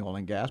have any oil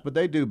and gas, but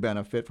they do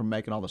benefit from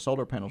making all the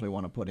solar panels we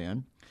want to put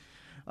in.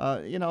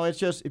 It's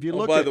just, if you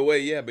look by the way,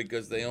 yeah,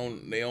 because they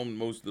own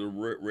most of the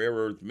rare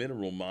earth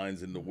mineral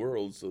mines in the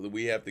world, so that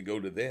we have to go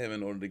to them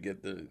in order to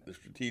get the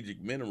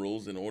strategic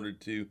minerals in order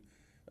to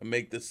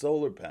make the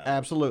solar panels.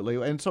 Absolutely.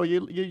 And so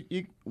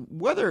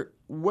whether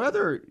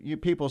you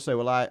people say,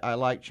 well, I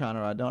like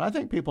China or I don't, I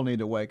think people need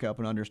to wake up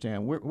and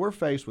understand we're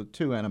faced with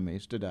two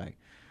enemies today.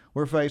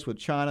 We're faced with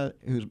China,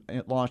 who's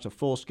launched a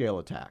full-scale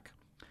attack.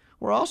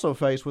 We're also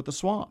faced with the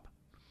swamp.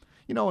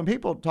 When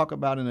people talk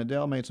about, and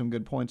Adele made some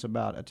good points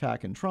about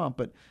attacking Trump,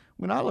 but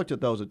when I looked at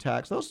those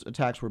attacks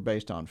were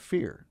based on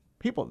fear.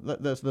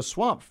 The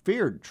swamp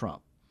feared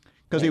Trump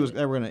because he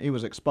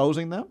was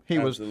exposing them.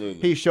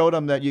 He showed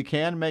them that you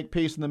can make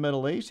peace in the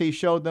Middle East. He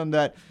showed them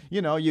that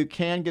you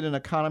can get an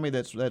economy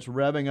that's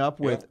revving up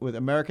with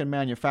American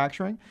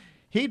manufacturing.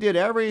 He did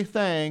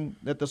everything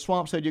that the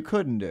swamp said you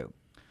couldn't do.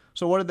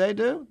 So what did they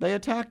do? They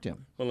attacked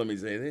him. Well, let me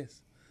say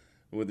this.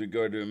 With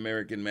regard to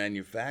American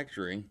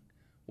manufacturing,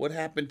 what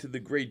happened to the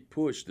great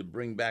push to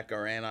bring back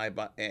our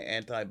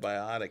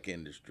antibiotic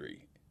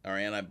industry, our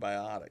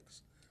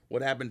antibiotics?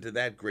 What happened to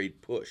that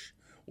great push?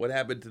 What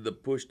happened to the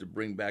push to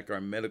bring back our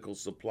medical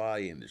supply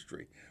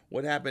industry?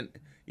 What happened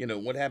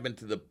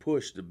to the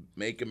push to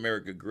make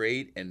America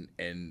great and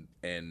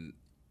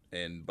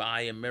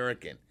buy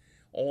American?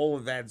 All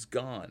of that's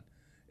gone.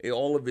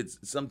 All of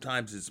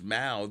sometimes it's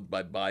mouthed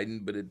by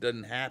Biden, but it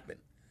doesn't happen.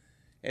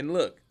 And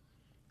look,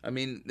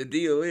 the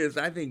deal is,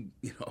 I think,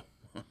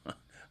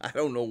 I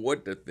don't know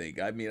what to think.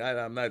 I'm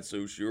not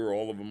so sure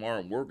all of them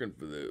aren't working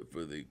for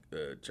the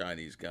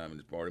Chinese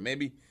Communist Party.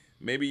 Maybe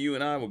you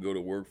and I will go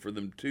to work for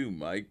them too,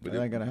 Mike. But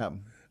that ain't gonna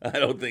happen. I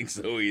don't think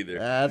so either.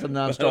 That's a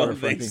non-starter. I don't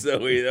think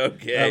so either.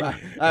 Okay.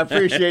 I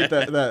appreciate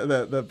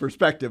the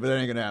perspective, but that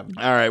ain't gonna happen.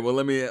 All right. Well,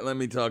 let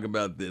me talk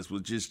about this.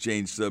 We'll just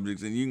change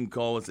subjects, and you can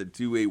call us at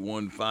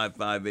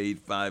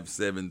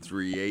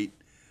 281-558-5738.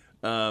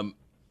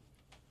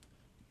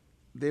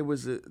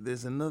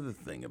 There's another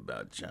thing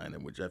about China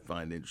which I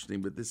find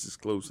interesting, but this is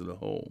closer to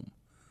home.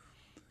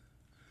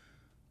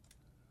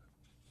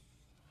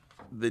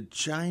 The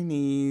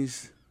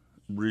Chinese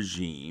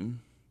regime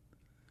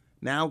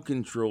now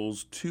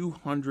controls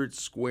 200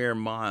 square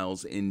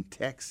miles in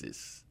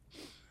Texas,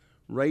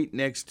 right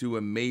next to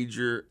a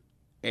major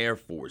Air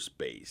Force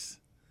Base.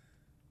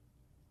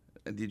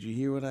 Did you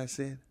hear what I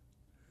said?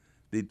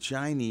 The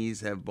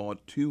Chinese have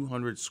bought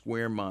 200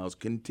 square miles,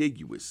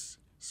 contiguous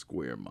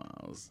square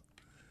miles.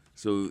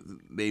 So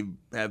they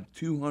have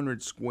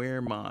 200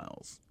 square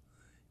miles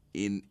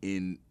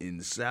in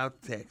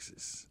South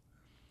Texas.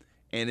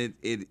 And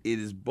it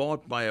is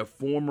bought by a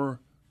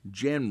former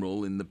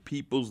general in the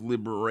People's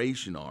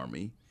Liberation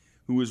Army,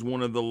 who is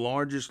one of the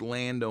largest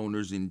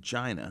landowners in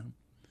China.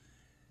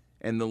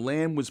 And the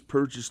land was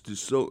purchased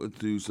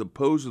to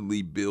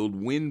supposedly build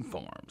wind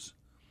farms,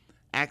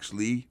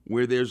 actually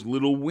where there's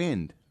little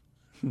wind.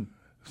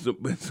 So,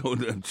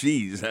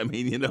 geez,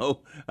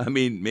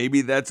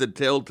 maybe that's a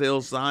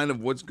telltale sign of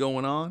what's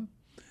going on.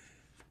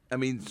 I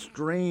mean,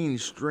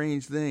 strange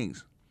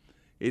things.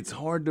 It's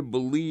hard to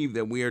believe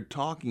that we are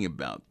talking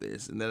about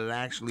this and that it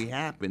actually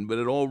happened, but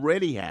it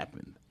already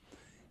happened.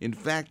 In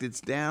fact,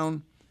 it's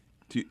down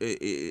to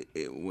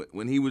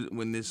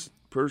when this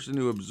person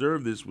who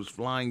observed this was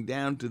flying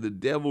down to the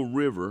Devil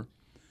River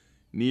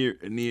near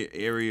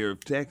area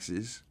of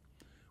Texas.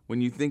 When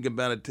you think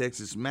about a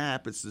Texas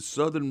map, it's the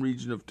southern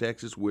region of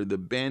Texas where the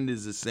Bend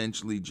is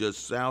essentially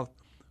just south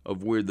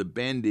of where the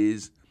Bend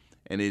is,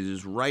 and it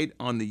is right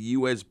on the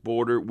U.S.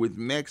 border with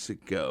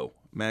Mexico.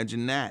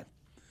 Imagine that.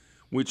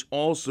 Which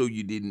also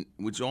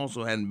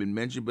hadn't been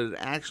mentioned, but it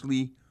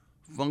actually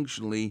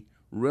functionally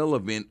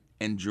relevant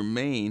and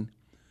germane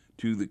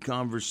to the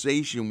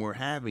conversation we're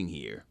having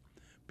here.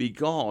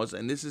 Because,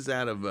 and this is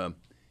out of an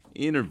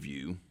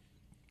interview,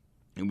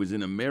 it was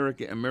in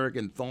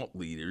American Thought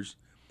Leaders,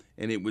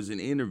 and it was an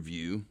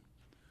interview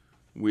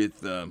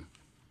with a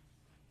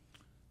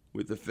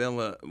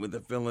fella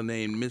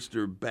named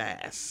Mr.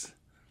 Bass,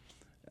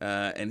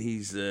 and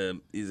he's a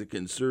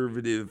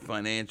conservative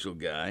financial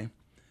guy.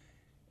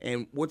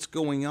 And what's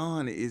going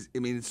on is,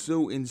 it's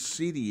so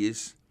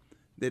insidious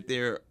that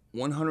there are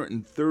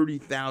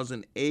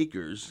 130,000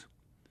 acres,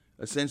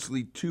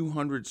 essentially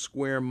 200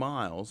 square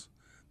miles,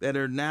 that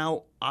are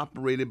now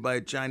operated by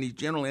a Chinese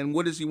general. And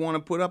what does he want to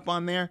put up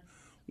on there?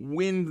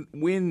 Wind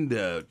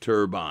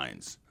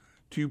turbines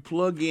to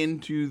plug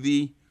into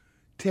the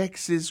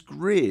Texas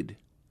grid.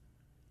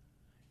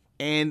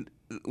 And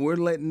we're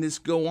letting this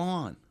go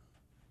on.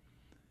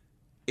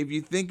 If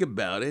you think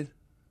about it,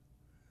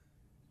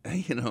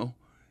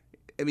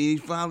 he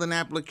filed an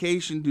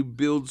application to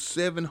build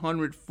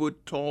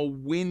 700-foot tall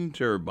wind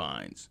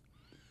turbines.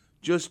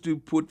 Just to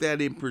put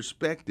that in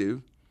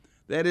perspective,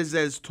 that is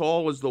as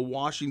tall as the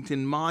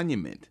Washington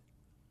Monument.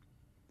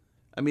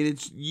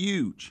 It's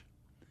huge.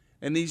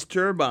 And these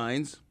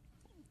turbines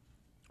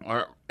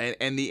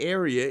and the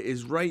area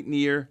is right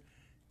near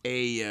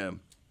a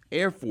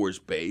Air Force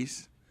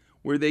base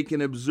where they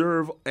can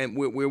observe and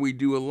where we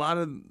do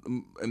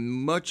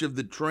much of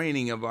the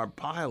training of our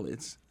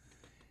pilots.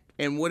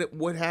 And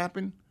what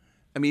happened?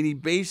 He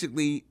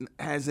basically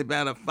has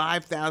about a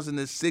 5,000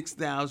 to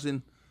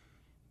 6,000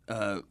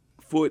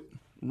 foot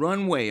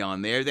runway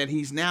on there that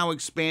he's now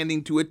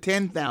expanding to a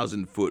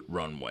 10,000 foot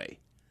runway.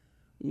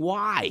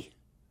 Why?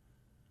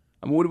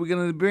 What are we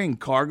going to bring?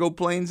 Cargo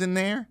planes in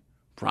there?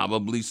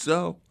 Probably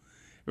so.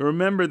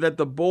 Remember that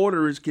the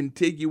border is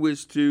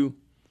contiguous to,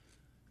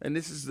 and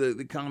this is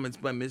the comments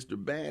by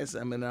Mr. Bass.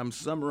 I'm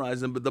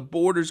summarizing, but the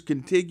border's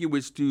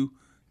contiguous to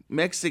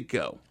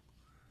Mexico.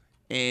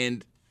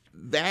 And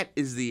that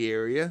is the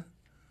area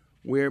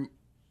where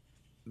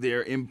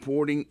they're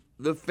importing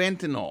the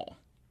fentanyl.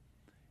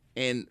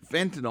 And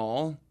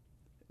fentanyl,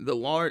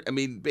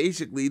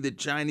 basically the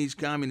Chinese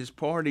Communist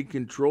Party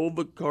control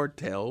the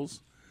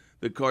cartels.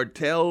 The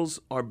cartels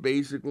are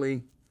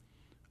basically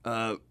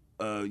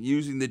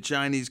using the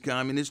Chinese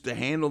communists to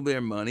handle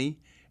their money,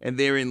 and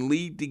they're in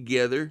league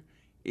together.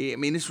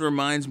 This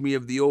reminds me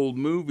of the old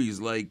movies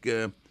like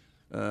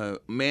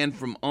Man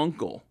from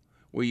U.N.C.L.E.,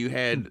 where you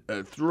had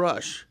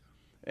Thrush,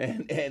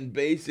 and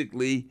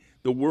basically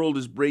the world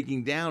is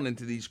breaking down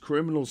into these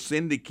criminal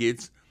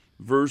syndicates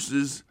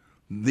versus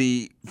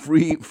the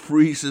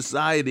free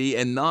society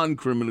and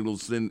non-criminal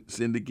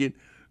syndicate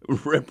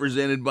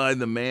represented by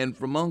the Man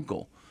from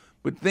U.N.C.L.E.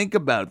 But think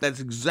about it. That's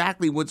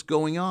exactly what's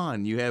going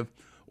on. You have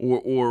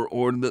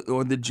or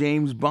the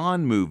James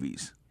Bond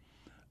movies,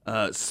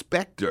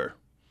 Spectre.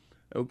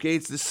 Okay,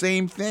 it's the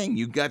same thing.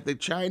 You got the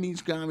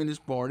Chinese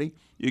Communist Party.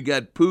 You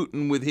got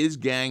Putin with his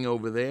gang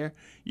over there.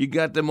 You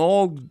got them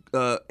all,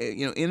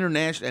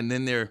 international, and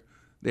then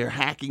they're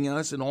hacking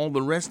us and all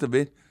the rest of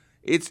it.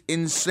 It's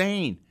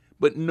insane.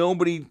 But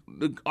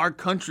our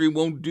country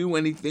won't do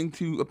anything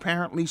to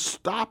apparently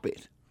stop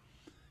it.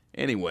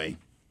 Anyway,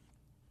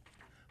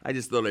 I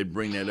just thought I'd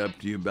bring that up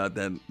to you about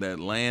that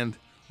land.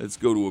 Let's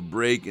go to a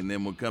break, and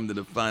then we'll come to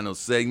the final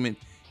segment.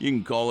 You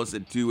can call us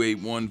at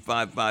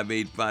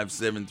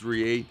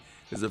 281-558-5738.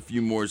 There's a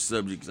few more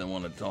subjects I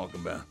want to talk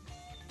about.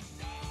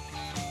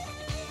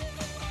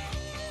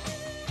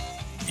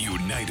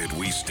 United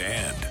we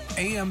stand.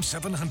 AM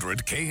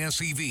 700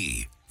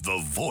 KSEV, the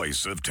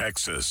voice of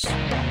Texas.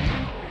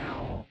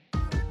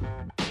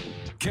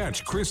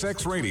 Catch Chris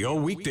X Radio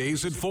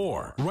weekdays at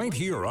 4, right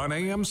here on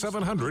AM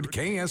 700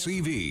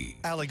 KSEV.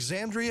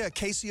 Alexandria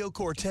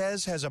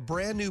Ocasio-Cortez has a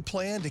brand new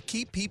plan to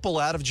keep people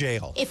out of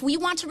jail. If we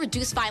want to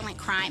reduce violent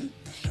crime,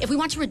 if we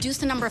want to reduce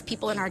the number of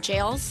people in our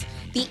jails,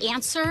 the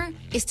answer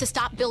is to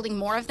stop building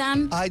more of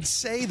them. I'd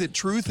say that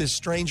truth is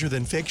stranger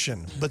than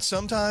fiction, but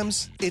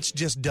sometimes it's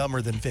just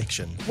dumber than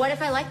fiction. What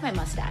if I like my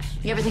mustache?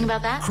 You ever think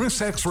about that?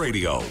 Chris X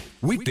Radio,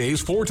 weekdays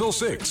 4 till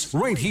 6,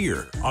 right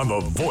here on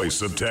the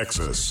Voice of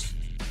Texas.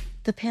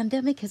 The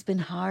pandemic has been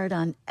hard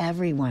on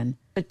everyone,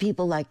 but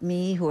people like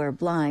me who are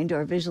blind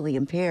or visually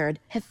impaired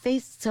have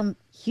faced some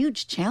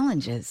huge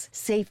challenges.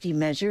 Safety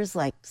measures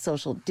like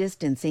social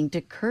distancing to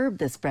curb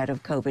the spread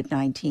of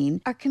COVID-19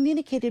 are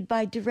communicated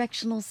by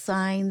directional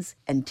signs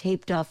and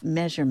taped off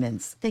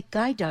measurements that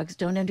guide dogs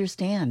don't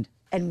understand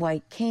and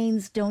white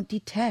canes don't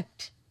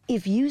detect.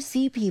 If you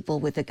see people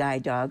with a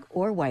guide dog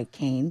or white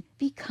cane,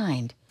 be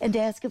kind and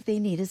ask if they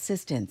need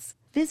assistance.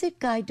 Visit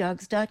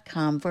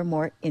guidedogs.com for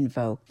more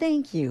info.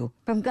 Thank you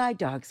from Guide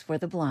Dogs for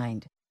the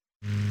Blind.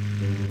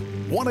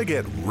 Want to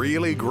get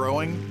really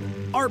growing?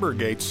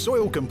 Arborgate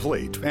Soil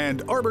Complete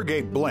and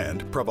Arborgate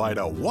Blend provide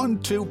a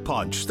 1-2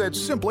 punch that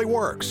simply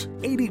works.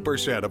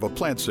 80% of a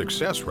plant's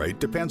success rate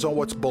depends on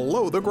what's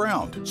below the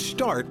ground.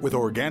 Start with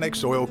Organic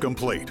Soil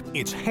Complete.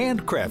 It's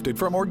handcrafted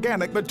from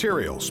organic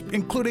materials,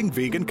 including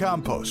vegan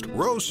compost,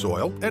 rose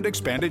soil, and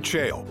expanded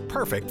shale.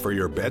 Perfect for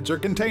your beds or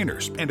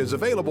containers and is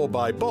available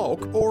by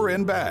bulk or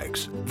in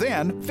bags.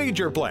 Then feed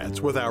your plants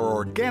with our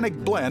Organic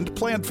Blend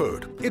plant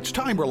food. It's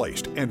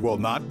time-released and will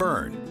not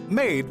burn.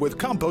 Made with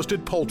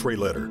composted poultry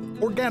litter,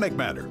 organic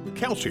matter,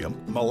 calcium,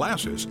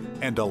 molasses,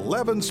 and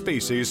 11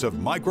 species of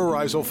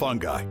mycorrhizal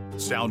fungi.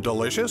 Sound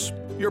delicious?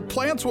 Your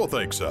plants will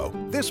think so.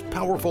 This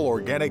powerful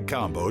organic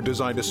combo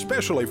designed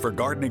especially for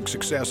gardening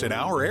success in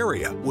our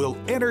area will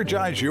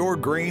energize your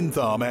green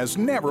thumb as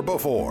never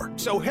before.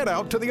 So head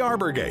out to the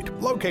Arborgate,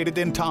 located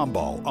in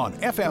Tomball on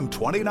FM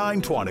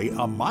 2920,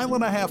 a mile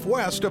and a half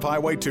west of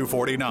Highway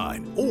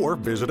 249, or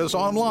visit us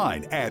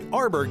online at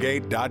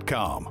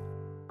arborgate.com.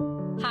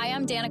 Hi,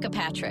 I'm Danica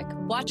Patrick.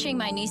 Watching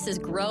my nieces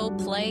grow,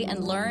 play,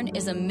 and learn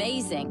is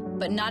amazing,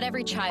 but not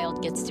every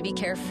child gets to be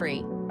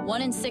carefree.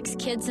 1 in 6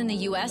 kids in the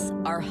U.S.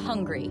 are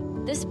hungry.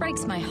 This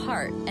breaks my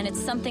heart, and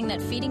it's something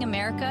that Feeding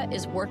America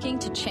is working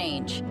to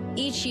change.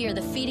 Each year,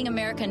 the Feeding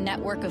America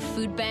network of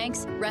food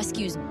banks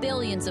rescues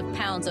billions of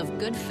pounds of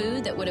good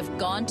food that would have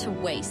gone to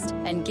waste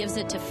and gives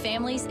it to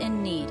families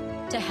in need.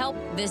 To help,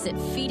 visit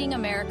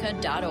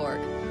feedingamerica.org.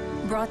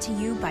 Brought to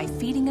you by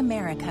Feeding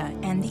America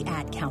and the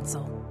Ad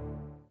Council.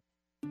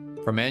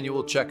 From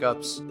annual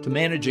checkups to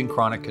managing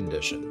chronic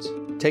conditions,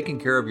 taking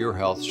care of your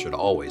health should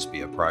always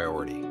be a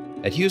priority.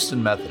 At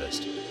Houston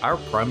Methodist, our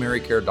primary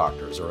care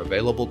doctors are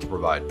available to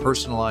provide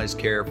personalized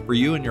care for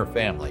you and your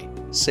family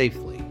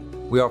safely.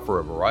 We offer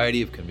a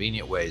variety of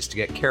convenient ways to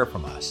get care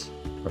from us,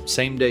 from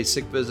same-day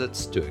sick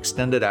visits to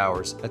extended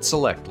hours at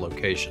select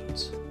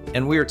locations.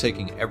 And we are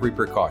taking every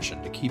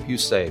precaution to keep you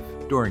safe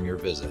during your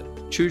visit.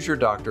 Choose your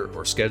doctor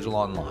or schedule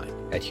online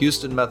at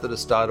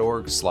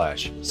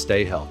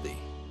houstonmethodist.org/stayhealthy.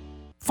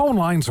 Phone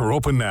lines are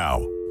open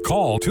now.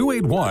 Call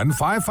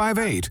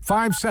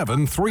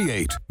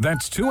 281-558-5738.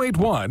 That's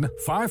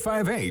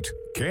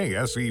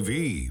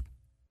 281-558-KSEV.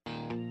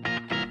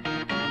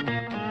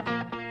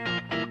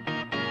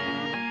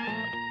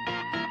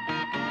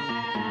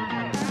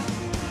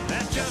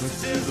 That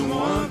justice is the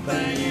one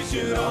thing you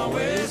should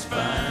always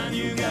find.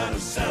 You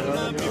gotta saddle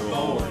up your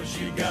horse,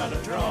 you gotta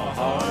draw a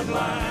hard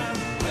line.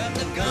 When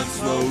the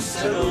gunsmoke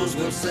settles,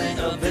 we'll sing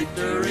a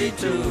victory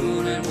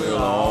tune, and we'll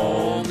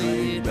all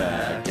meet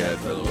back at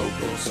the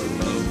local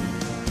saloon.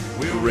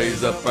 We'll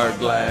raise up our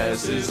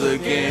glasses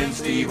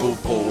against evil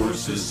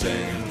forces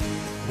and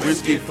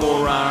whiskey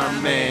for our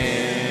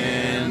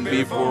men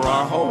before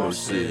our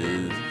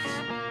horses.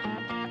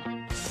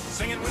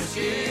 Singing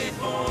whiskey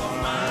for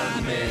my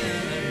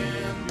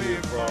men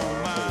before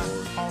my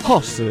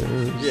horses.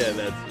 Yeah,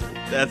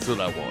 that's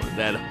what I wanted.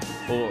 That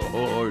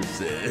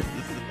horses.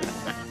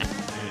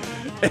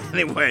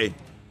 Anyway,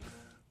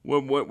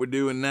 what we're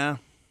doing now,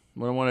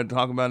 what I want to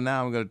talk about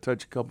now, I'm going to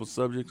touch a couple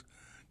subjects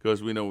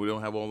because we know we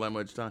don't have all that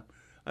much time.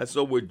 I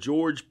saw where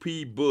George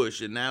P. Bush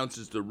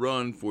announces to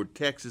run for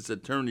Texas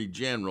Attorney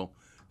General,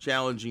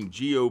 challenging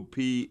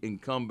GOP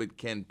incumbent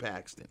Ken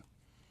Paxton.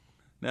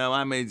 Now,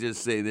 I may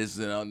just say this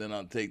and then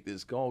I'll take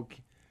this call.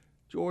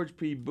 George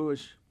P.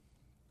 Bush,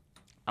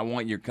 I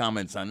want your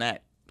comments on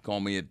that.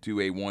 Call me at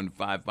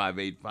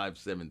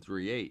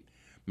 281-558-5738.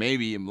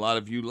 Maybe a lot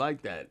of you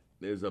like that.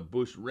 There's a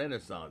Bush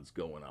renaissance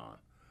going on.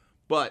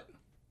 But,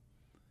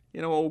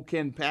 you know, old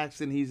Ken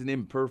Paxton, he's an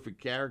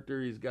imperfect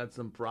character. He's got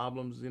some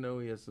problems, you know.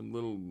 He has some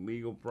little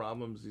legal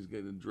problems he's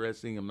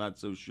addressing. I'm not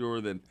so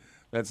sure that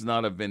that's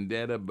not a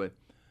vendetta. But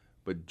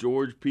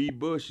George P.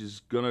 Bush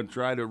is going to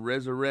try to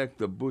resurrect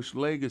the Bush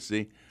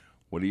legacy.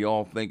 What do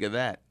y'all think of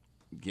that?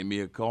 Give me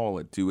a call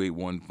at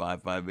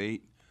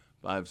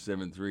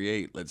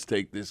 281-558-5738. Let's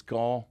take this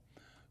call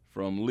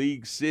from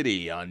League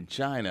City on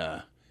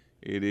China.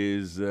 It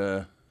is...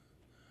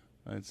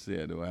 let's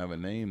see, do I have a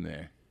name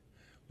there?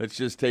 Let's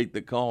just take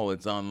the call.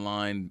 It's on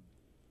line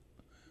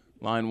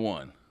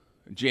 1.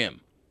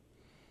 Jim.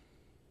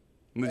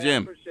 Hey,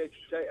 Jim. I appreciate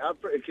you.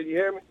 Can you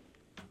hear me?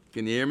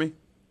 Can you hear me?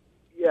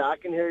 Yeah, I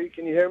can hear you.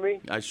 Can you hear me?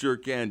 I sure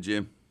can,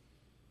 Jim.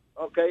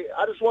 Okay,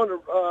 I just wanted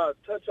to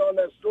touch on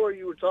that story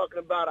you were talking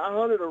about. I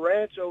hunted a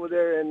ranch over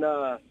there in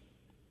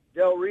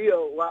Del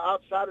Rio,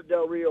 outside of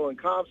Del Rio in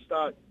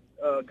Comstock,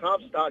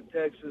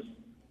 Texas,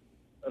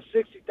 a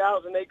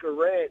 60,000-acre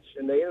ranch,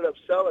 and they ended up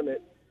selling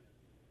it.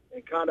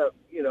 And kind of,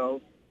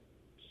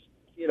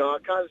 I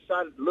kind of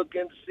decided to look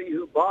in to see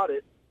who bought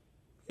it,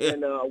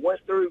 and went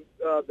through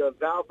the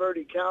Val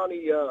Verde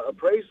County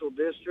appraisal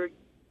district,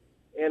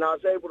 and I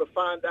was able to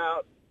find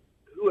out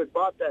who had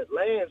bought that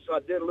land. So I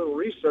did a little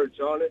research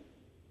on it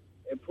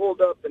and pulled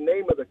up the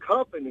name of the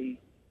company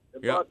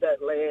that bought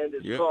that land.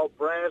 It's called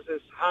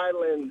Brazos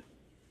Highland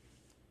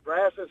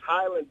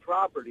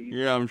Properties.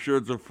 Yeah, I'm sure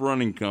it's a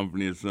fronting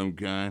company of some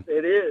kind.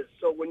 It is.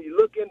 So when you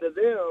look into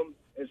them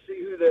and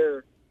see who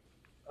their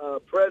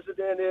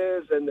president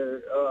is and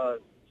their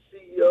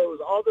CEOs,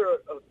 all their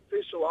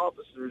official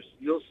officers,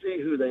 you'll see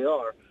who they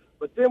are.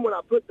 But then when I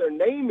put their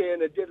name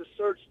in and did a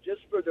search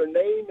just for their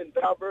name in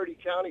Val Verde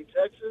County,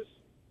 Texas,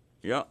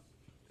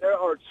 there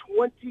are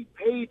 20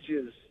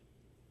 pages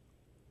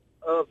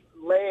of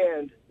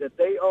land that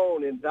they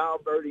own in Val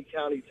Verde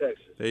County,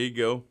 Texas. There you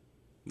go.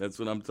 That's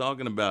what I'm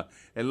talking about.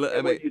 And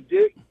when you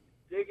dig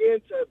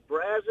into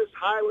Brazos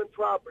Highland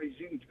Properties,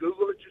 you can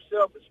Google it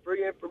yourself. It's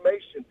free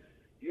information.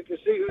 You can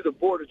see who the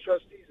board of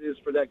trustees is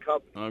for that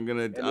company.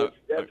 It's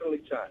definitely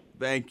time.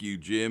 Thank you,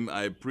 Jim.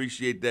 I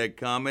appreciate that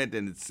comment,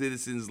 and it's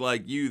citizens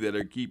like you that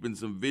are keeping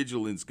some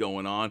vigilance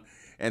going on,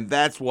 and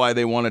that's why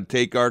they want to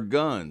take our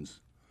guns,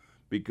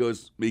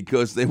 because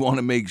they want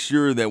to make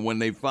sure that when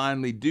they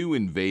finally do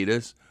invade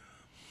us,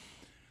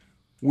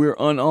 we're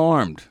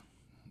unarmed.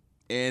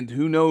 And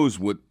who knows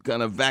what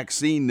kind of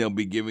vaccine they'll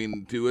be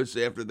giving to us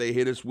after they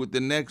hit us with the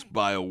next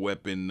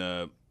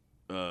bioweapon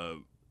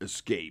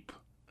escape.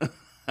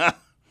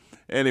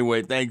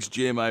 Anyway, thanks,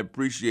 Jim. I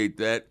appreciate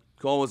that.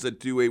 Call us at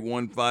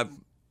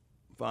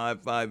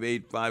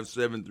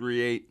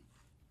 281-558-5738.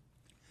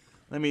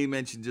 Let me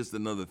mention just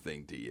another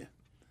thing to you.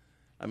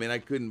 I mean, I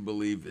couldn't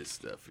believe this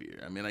stuff here.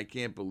 I mean, I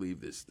can't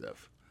believe this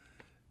stuff.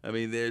 I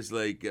mean, there's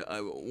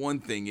one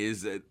thing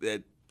is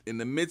that in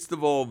the midst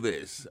of all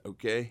this,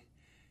 okay,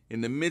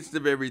 in the midst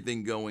of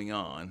everything going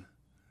on,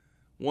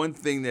 one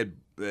thing that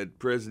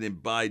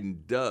President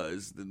Biden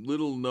does, that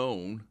little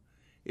known,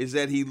 is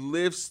that he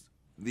lifts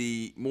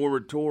the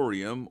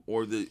moratorium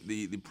or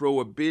the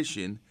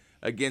prohibition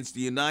against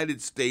the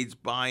United States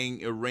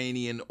buying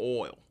Iranian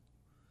oil.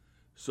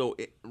 So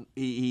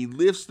he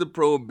lifts the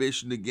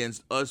prohibition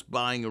against us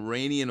buying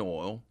Iranian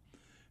oil,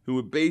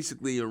 who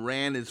basically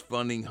Iran is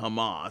funding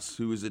Hamas,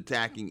 who is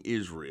attacking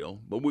Israel.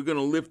 But we're going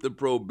to lift the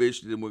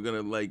prohibition and we're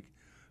going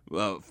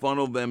to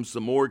funnel them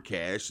some more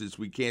cash, since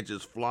we can't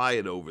just fly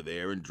it over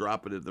there and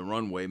drop it at the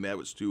runway. That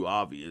was too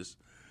obvious.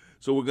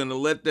 So we're going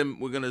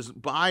to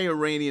buy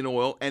Iranian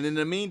oil, and in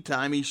the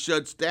meantime, he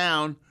shuts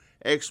down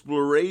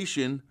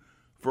exploration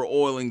for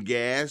oil and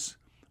gas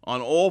on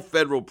all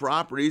federal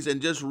properties,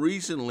 and just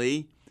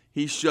recently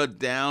he shut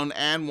down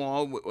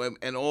ANWR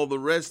and all the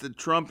rest that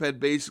Trump had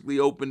basically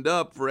opened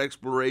up for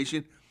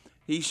exploration.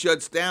 He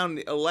shuts down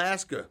the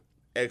Alaska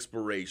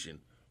exploration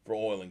for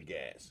oil and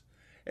gas.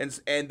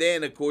 And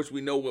then, of course,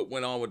 we know what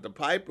went on with the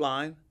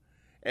pipeline,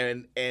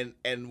 and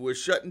we're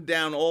shutting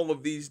down all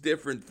of these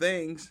different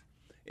things,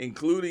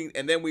 including,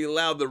 and then we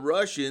allow the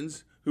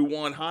Russians, who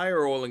want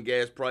higher oil and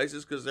gas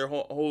prices because their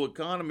whole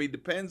economy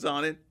depends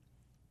on it,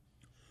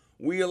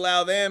 we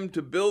allow them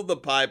to build the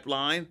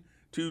pipeline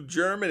to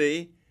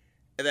Germany,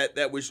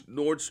 that was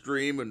Nord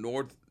Stream,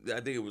 or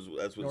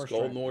that's what it's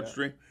called, Nord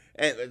Stream.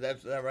 And is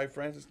that right,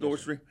 Francis? Nord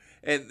Stream.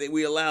 And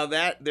we allow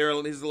that.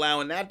 He's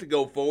allowing that to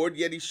go forward,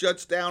 yet he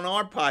shuts down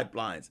our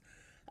pipelines.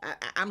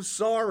 I'm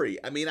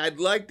sorry. I mean, I'd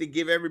like to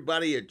give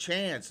everybody a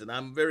chance, and I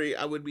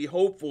would be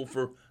hopeful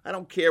for, I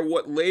don't care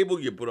what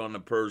label you put on the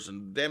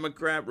person,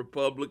 Democrat,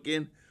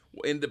 Republican,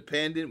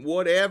 Independent,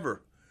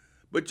 whatever.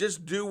 But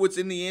just do what's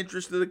in the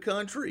interest of the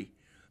country.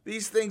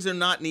 These things are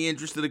not in the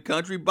interest of the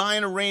country.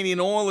 Buying Iranian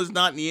oil is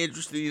not in the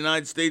interest of the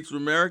United States of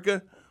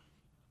America.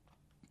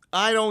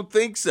 I don't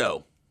think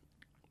so.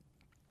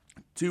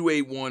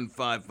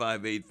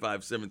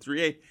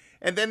 281-558-5738.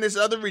 And then this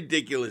other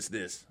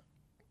ridiculousness.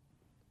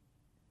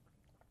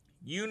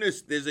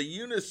 There's a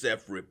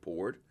UNICEF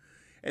report,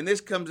 and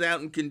this comes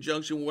out in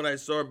conjunction with what I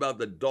saw about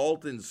the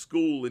Dalton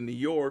School in New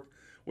York,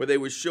 where they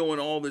were showing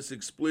all this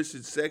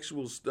explicit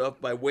sexual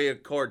stuff by way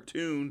of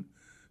cartoons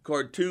to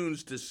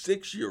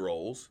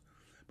 6-year-olds.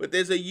 But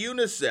there's a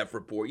UNICEF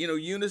report. You know,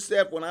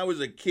 UNICEF, when I was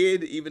a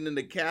kid, even in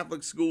the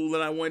Catholic school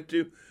that I went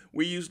to,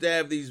 we used to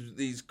have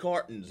these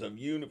cartons for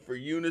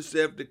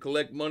UNICEF to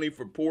collect money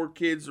for poor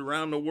kids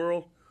around the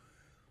world.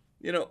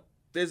 You know,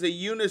 there's a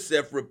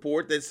UNICEF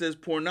report that says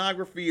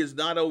pornography is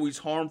not always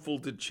harmful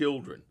to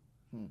children.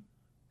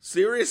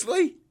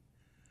 Seriously?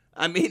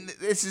 I mean,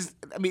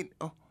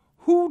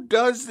 who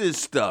does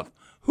this stuff?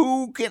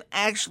 Who can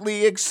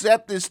actually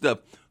accept this stuff?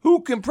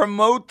 Who can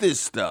promote this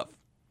stuff?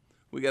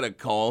 We got a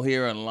call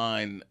here on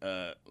line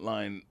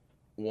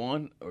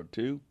 1 or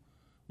 2?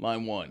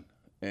 Line 1.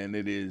 And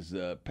it is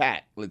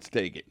Pat. Let's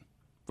take it.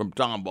 From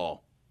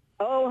Tomball.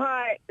 Oh,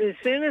 hi. As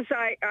soon as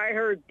I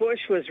heard Bush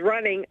was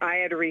running, I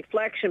had a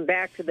reflection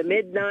back to the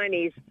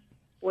mid-'90s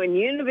when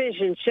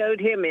Univision showed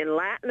him in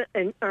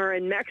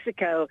in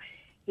Mexico.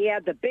 He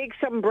had the big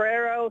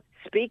sombrero,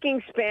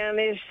 speaking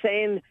Spanish,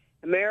 saying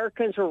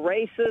Americans were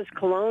racist,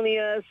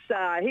 colonialists.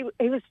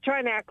 He was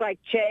trying to act like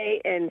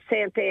Che and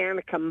Santa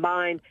Anna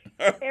combined.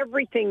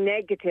 Everything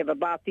negative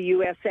about the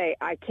USA.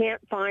 I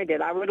can't find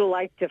it. I would have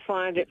liked to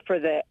find it for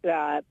the,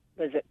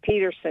 was it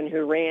Peterson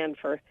who ran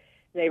for,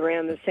 they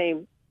ran the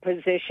same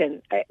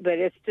position. But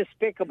it's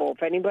despicable.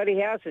 If anybody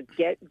has it,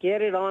 get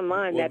it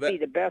online. Well, That'd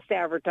be the best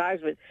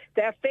advertisement.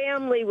 That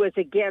family was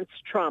against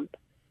Trump.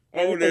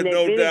 There's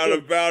no doubt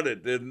about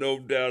it. There's no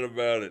doubt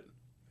about it.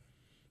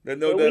 There's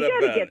no doubt about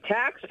it. We got to get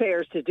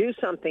taxpayers to do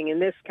something in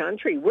this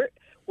country.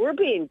 We're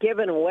being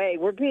given away.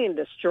 We're being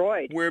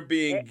destroyed. We're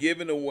being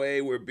given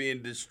away. We're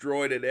being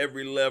destroyed at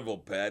every level,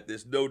 Pat.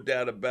 There's no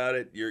doubt about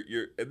it.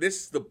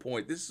 This is the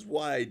point. This is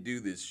why I do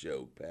this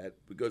show, Pat,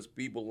 because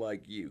people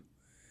like you.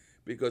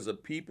 Because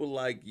of people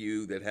like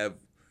you that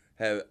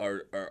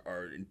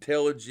are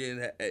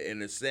intelligent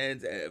in a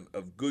sense,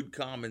 of good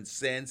common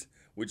sense,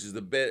 which is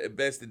the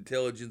best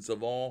intelligence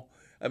of all.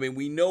 I mean,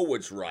 we know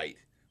what's right.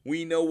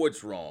 We know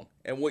what's wrong.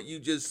 And what you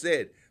just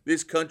said,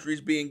 this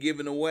country's being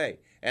given away.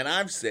 And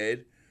I've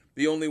said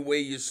the only way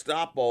you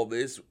stop all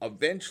this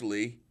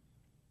eventually,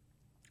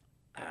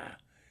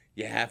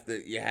 you have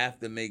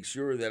to make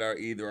sure that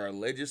either our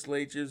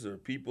legislatures or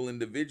people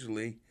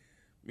individually,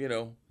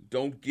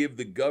 don't give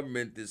the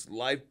government this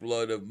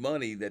lifeblood of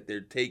money that they're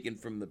taking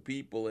from the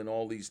people and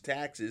all these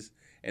taxes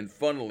and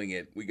funneling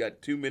it. We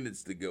got 2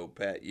 minutes to go,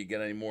 Pat. You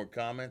got any more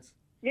comments?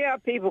 Yeah,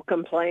 people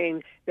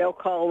complain. They'll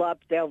call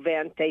up. They'll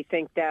vent. They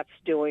think that's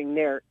doing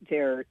their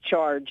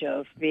charge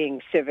of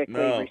being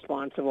civically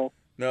responsible.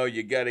 No,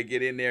 you got to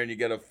get in there and you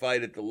got to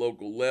fight at the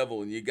local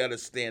level and you got to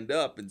stand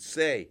up and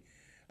say.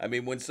 I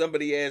mean, when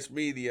somebody asked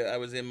me, I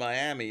was in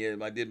Miami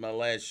and I did my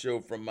last show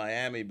from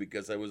Miami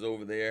because I was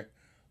over there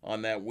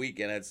on that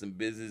weekend. I had some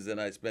business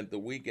and I spent the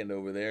weekend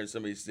over there. And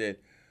somebody said,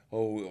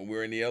 "Oh,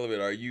 we're in the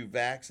elevator. Are you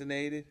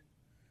vaccinated?"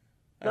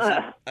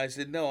 I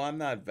said, "No, I'm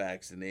not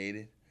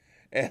vaccinated."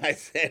 And I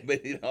said,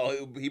 but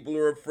people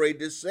are afraid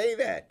to say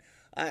that.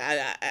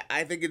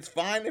 I think it's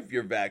fine if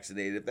you're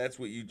vaccinated. If that's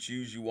what you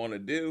choose you want to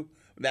do,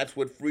 that's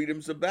what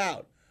freedom's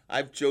about.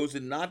 I've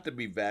chosen not to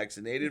be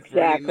vaccinated.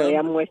 Exactly,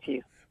 I'm with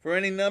you. For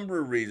any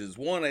number of reasons.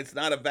 One, it's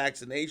not a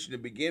vaccination to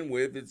begin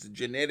with. It's a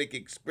genetic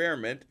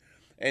experiment.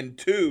 And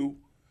two,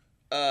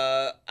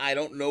 I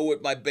don't know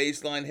what my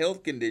baseline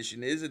health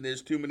condition is, and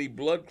there's too many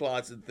blood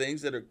clots and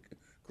things that are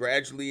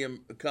gradually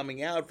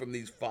coming out from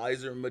these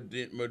Pfizer and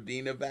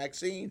Moderna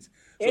vaccines.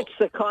 It's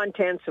the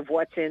contents of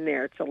what's in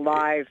there. It's a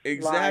live.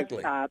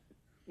 Exactly.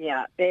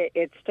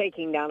 It's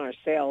taking down our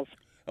cells.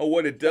 Oh,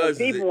 what it does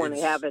if people want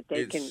to have it,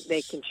 they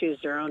can choose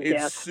their own death.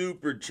 It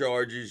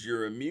supercharges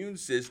your immune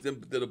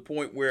system to the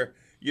point where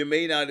you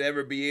may not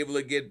ever be able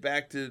to get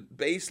back to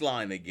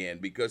baseline again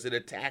because it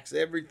attacks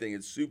everything.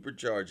 It's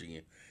supercharging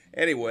you.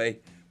 Anyway,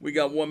 we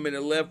got 1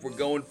 minute left. We're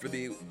going for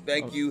the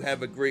thank you.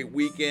 Have a great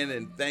weekend,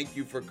 and thank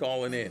you for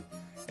calling in.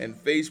 And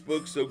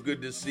Facebook, so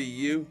good to see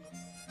you.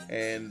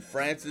 And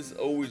Francis,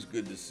 always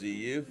good to see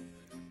you.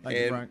 Thank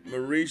you, Frank.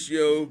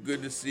 Mauricio,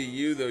 good to see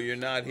you, though you're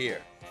not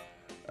here.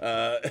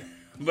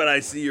 But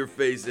I see your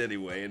face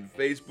anyway. And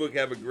Facebook,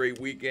 have a great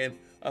weekend.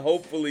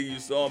 Hopefully you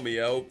saw me.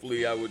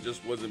 Hopefully I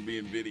just wasn't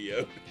being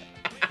videoed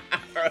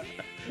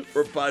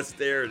for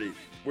posterity.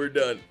 We're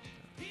done.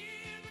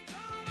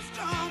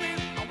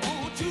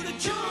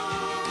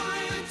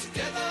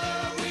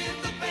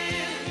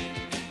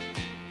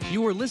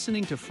 You are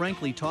listening to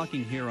Frankly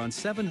Talking here on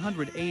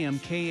 700 AM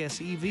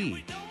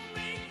KSEV.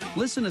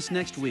 Listen us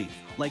next week,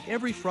 like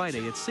every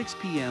Friday at 6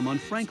 p.m. on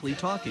Frankly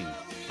Talking,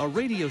 a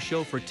radio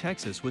show for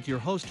Texas with your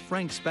host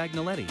Frank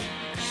Spagnoletti.